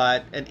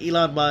robot, and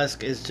Elon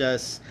Musk is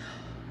just,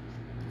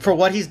 for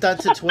what he's done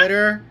to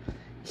Twitter,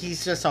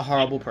 he's just a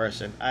horrible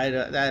person.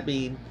 I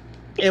mean,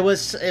 it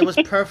was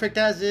perfect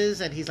as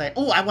is, and he's like,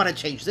 oh, I want to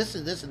change this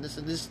and this and this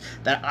and this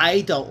that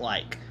I don't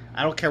like.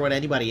 I don't care what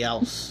anybody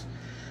else,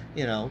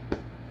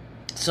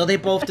 So they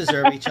both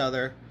deserve each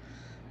other.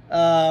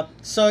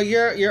 So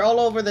you're all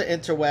over the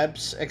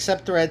interwebs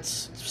except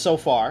Threads so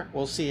far.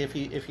 We'll see if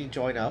you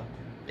join up.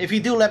 If you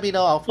do, let me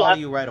know. I'll follow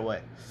you right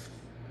away.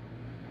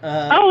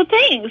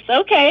 Thanks.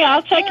 Okay,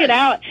 I'll check it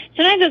out.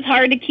 Sometimes it's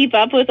hard to keep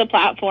up with the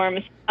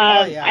platforms.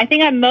 I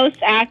think I'm most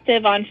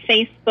active on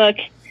Facebook,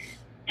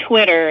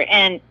 Twitter,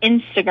 and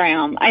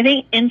Instagram. I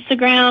think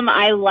Instagram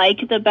I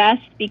like the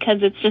best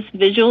because it's just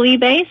visually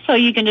based, so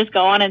you can just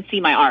go on and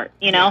see my art,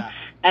 Yeah.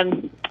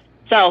 And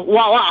so,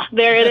 voila,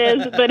 there it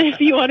is. But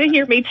if you want to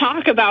hear me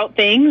talk about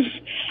things,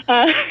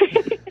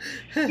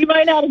 you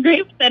might not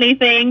agree with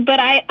anything, but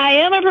I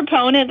am a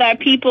proponent that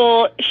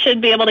people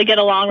should be able to get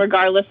along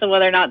regardless of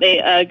whether or not they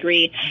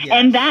agree. Yes.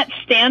 And that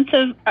stance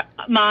of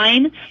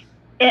mine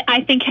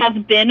I think has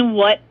been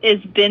what has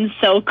been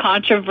so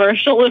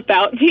controversial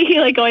about me,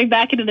 like going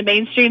back into the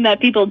mainstream that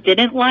people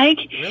didn't like,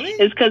 Really?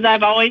 is because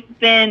I've always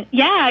been,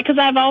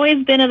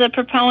 of the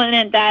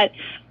proponent that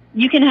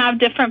you can have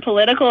different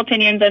political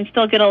opinions and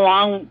still get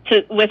along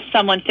with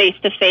someone face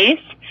to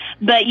face.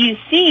 But you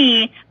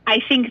see, I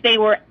think they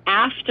were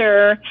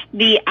after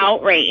the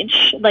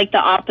outrage, like the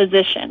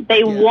opposition.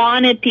 They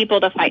wanted people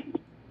to fight.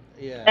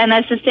 Yeah. And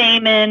that's the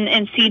same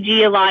in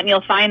CG a lot, and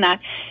you'll find that.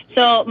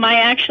 So my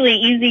actually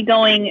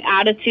easygoing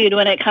attitude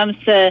when it comes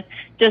to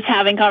just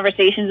having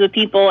conversations with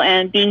people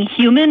and being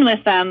human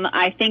with them,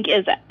 I think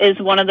is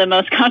one of the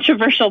most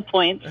controversial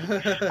points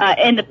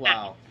in the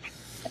Wow. past.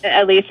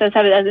 At least as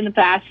in the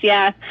past,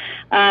 yeah.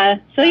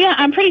 So yeah,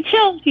 I'm pretty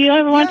chill. If you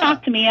ever want to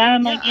talk to me,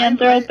 my DMs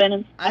are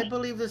open. I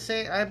believe the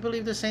same. I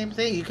believe the same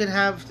thing. You can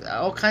have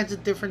all kinds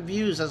of different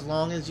views as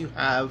long as you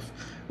have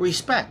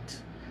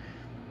respect.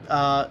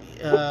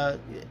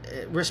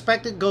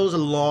 Respect, it goes a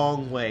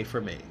long way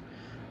for me.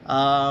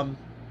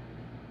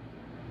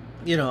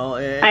 You know,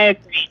 I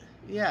agree.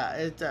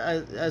 Yeah,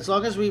 as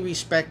long as we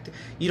respect,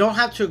 you don't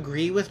have to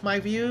agree with my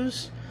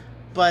views,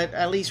 but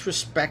at least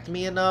respect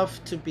me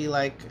enough to be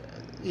like,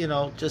 you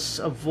know, just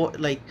avoid,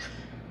 like,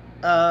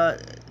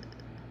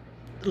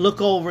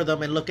 look over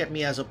them and look at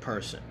me as a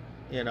person,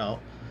 you know.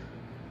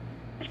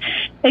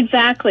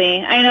 Exactly.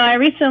 I know I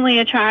recently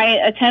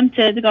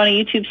attempted to go on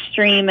a YouTube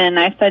stream, and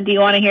I said, do you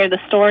want to hear the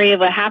story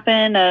of what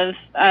happened, of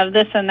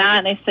this and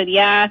that? And they said,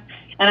 yeah.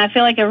 And I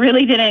feel like it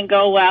really didn't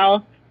go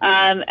well.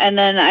 And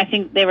then I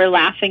think they were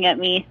laughing at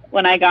me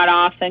when I got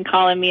off and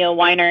calling me a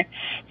whiner.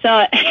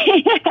 So,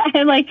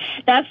 like,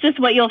 that's just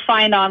what you'll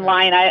find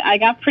online. I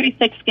got pretty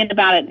thick-skinned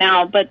about it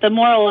now. But the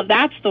moral of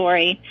that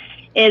story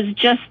is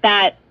just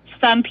that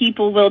some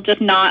people will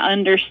just not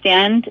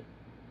understand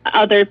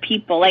other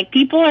people. Like,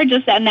 people are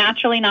just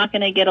naturally not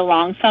going to get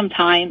along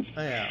sometimes.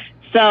 Oh, yeah.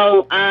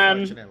 So,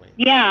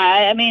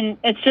 yeah, I mean,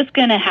 it's just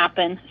going to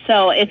happen.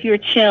 So if you're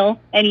chill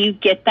and you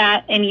get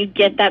that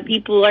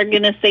people are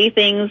going to say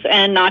things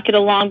and not get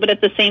along, but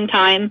at the same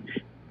time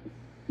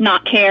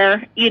not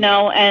care, you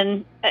know,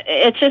 and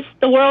it's just,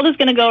 the world is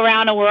going to go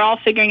around and we're all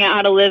figuring out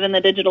how to live in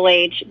the digital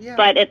age. Yeah.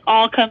 But it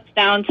all comes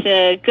down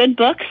to good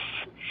books.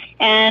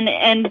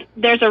 And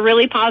there's a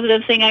really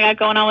positive thing I got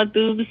going on with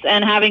boobs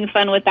and having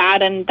fun with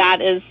that, and that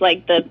is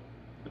like the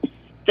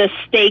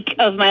steak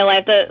of my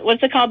life.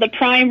 What's it called? The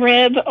prime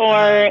rib,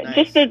 or nice.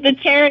 Just the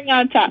cherry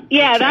on top.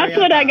 Yeah, that's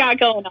what I got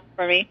going on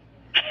for me.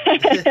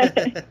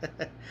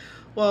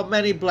 Well,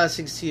 many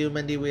blessings to you,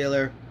 Mindy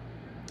Wheeler.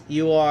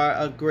 You are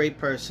a great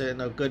person,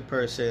 a good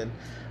person.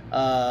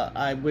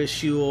 I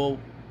wish you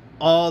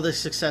all the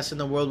success in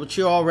the world, which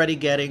you're already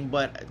getting,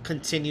 but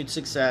continued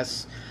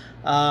success.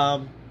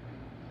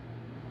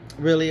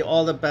 Really,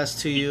 all the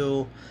best to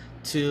you,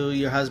 to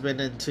your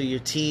husband, and to your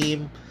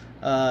team,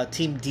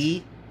 Team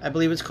D, I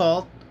believe it's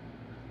called.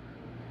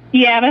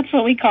 Yeah, that's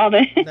what we called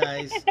it.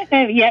 Nice.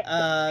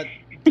 Yep.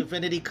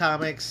 Divinity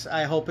Comics,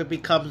 I hope it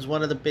becomes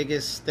one of the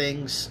biggest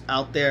things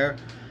out there.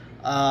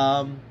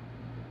 Yeah,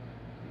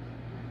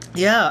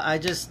 I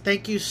just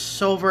thank you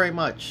so very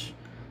much.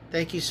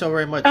 Thank you so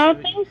very much. Oh,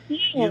 thank you.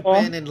 You've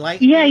been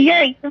enlightening. Yeah,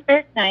 you're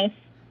very nice.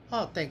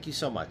 Oh, thank you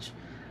so much.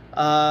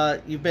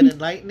 You've been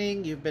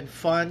enlightening. You've been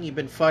fun. You've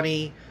been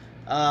funny.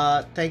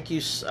 Thank you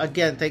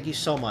again. Thank you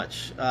so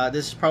much.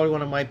 This is probably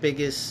one of my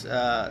biggest.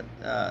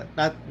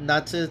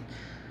 Not to.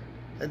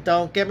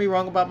 Don't get me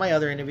wrong about my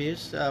other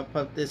interviews,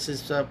 but this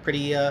is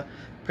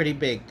pretty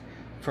big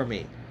for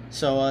me.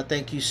 So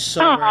thank you so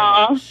very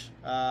much.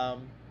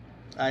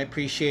 I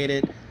appreciate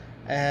it,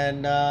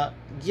 and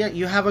yeah,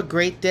 you have a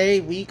great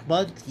day, week,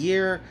 month,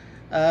 year.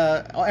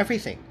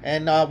 Everything.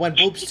 And when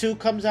Boobs 2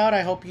 comes out,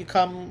 I hope you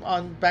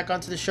come back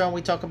onto the show and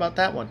we talk about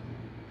that one.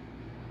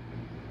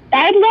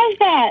 I'd love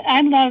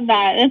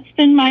that. It's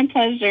been my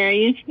pleasure.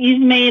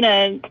 You've made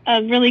a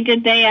really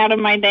good day out of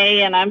my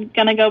day, and I'm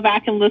gonna go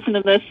back and listen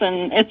to this,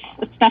 and it's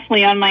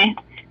definitely on my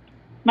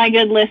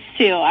good list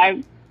too.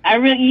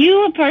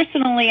 You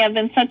personally have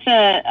been such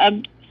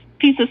a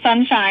piece of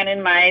sunshine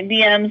in my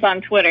DMs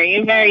on Twitter.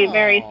 You're very,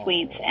 very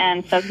sweet,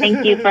 and so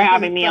thank you for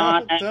having me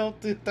on.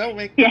 Don't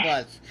make me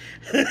blush.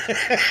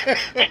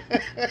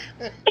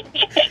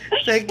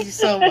 Thank you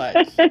so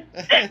much.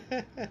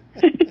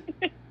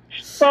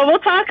 Well, we'll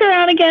talk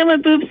around again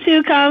when Boobs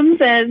 2 comes,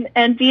 and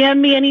DM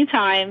me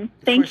anytime.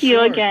 Thank you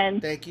again.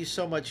 Thank you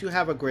so much. You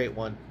have a great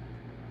one.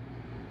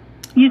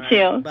 You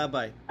too.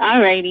 Bye-bye.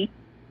 Alrighty.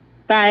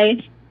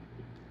 Bye.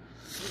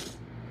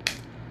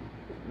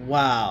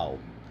 Wow.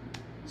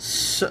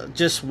 So,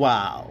 just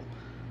wow.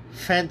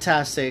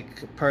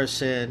 Fantastic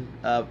person.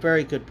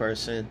 Very good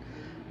person.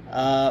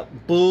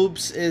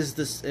 Boobs is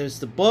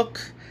the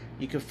book.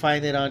 You can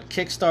find it on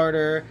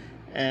Kickstarter,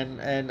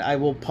 and I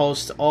will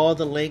post all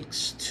the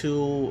links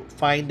to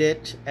find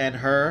it and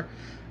her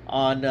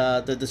on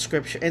the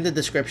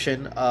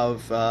description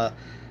of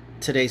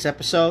today's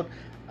episode.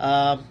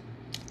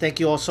 Thank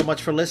you all so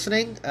much for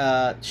listening.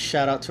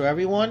 Shout out to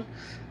everyone.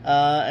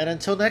 And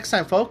until next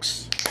time,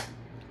 folks.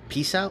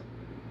 Peace out.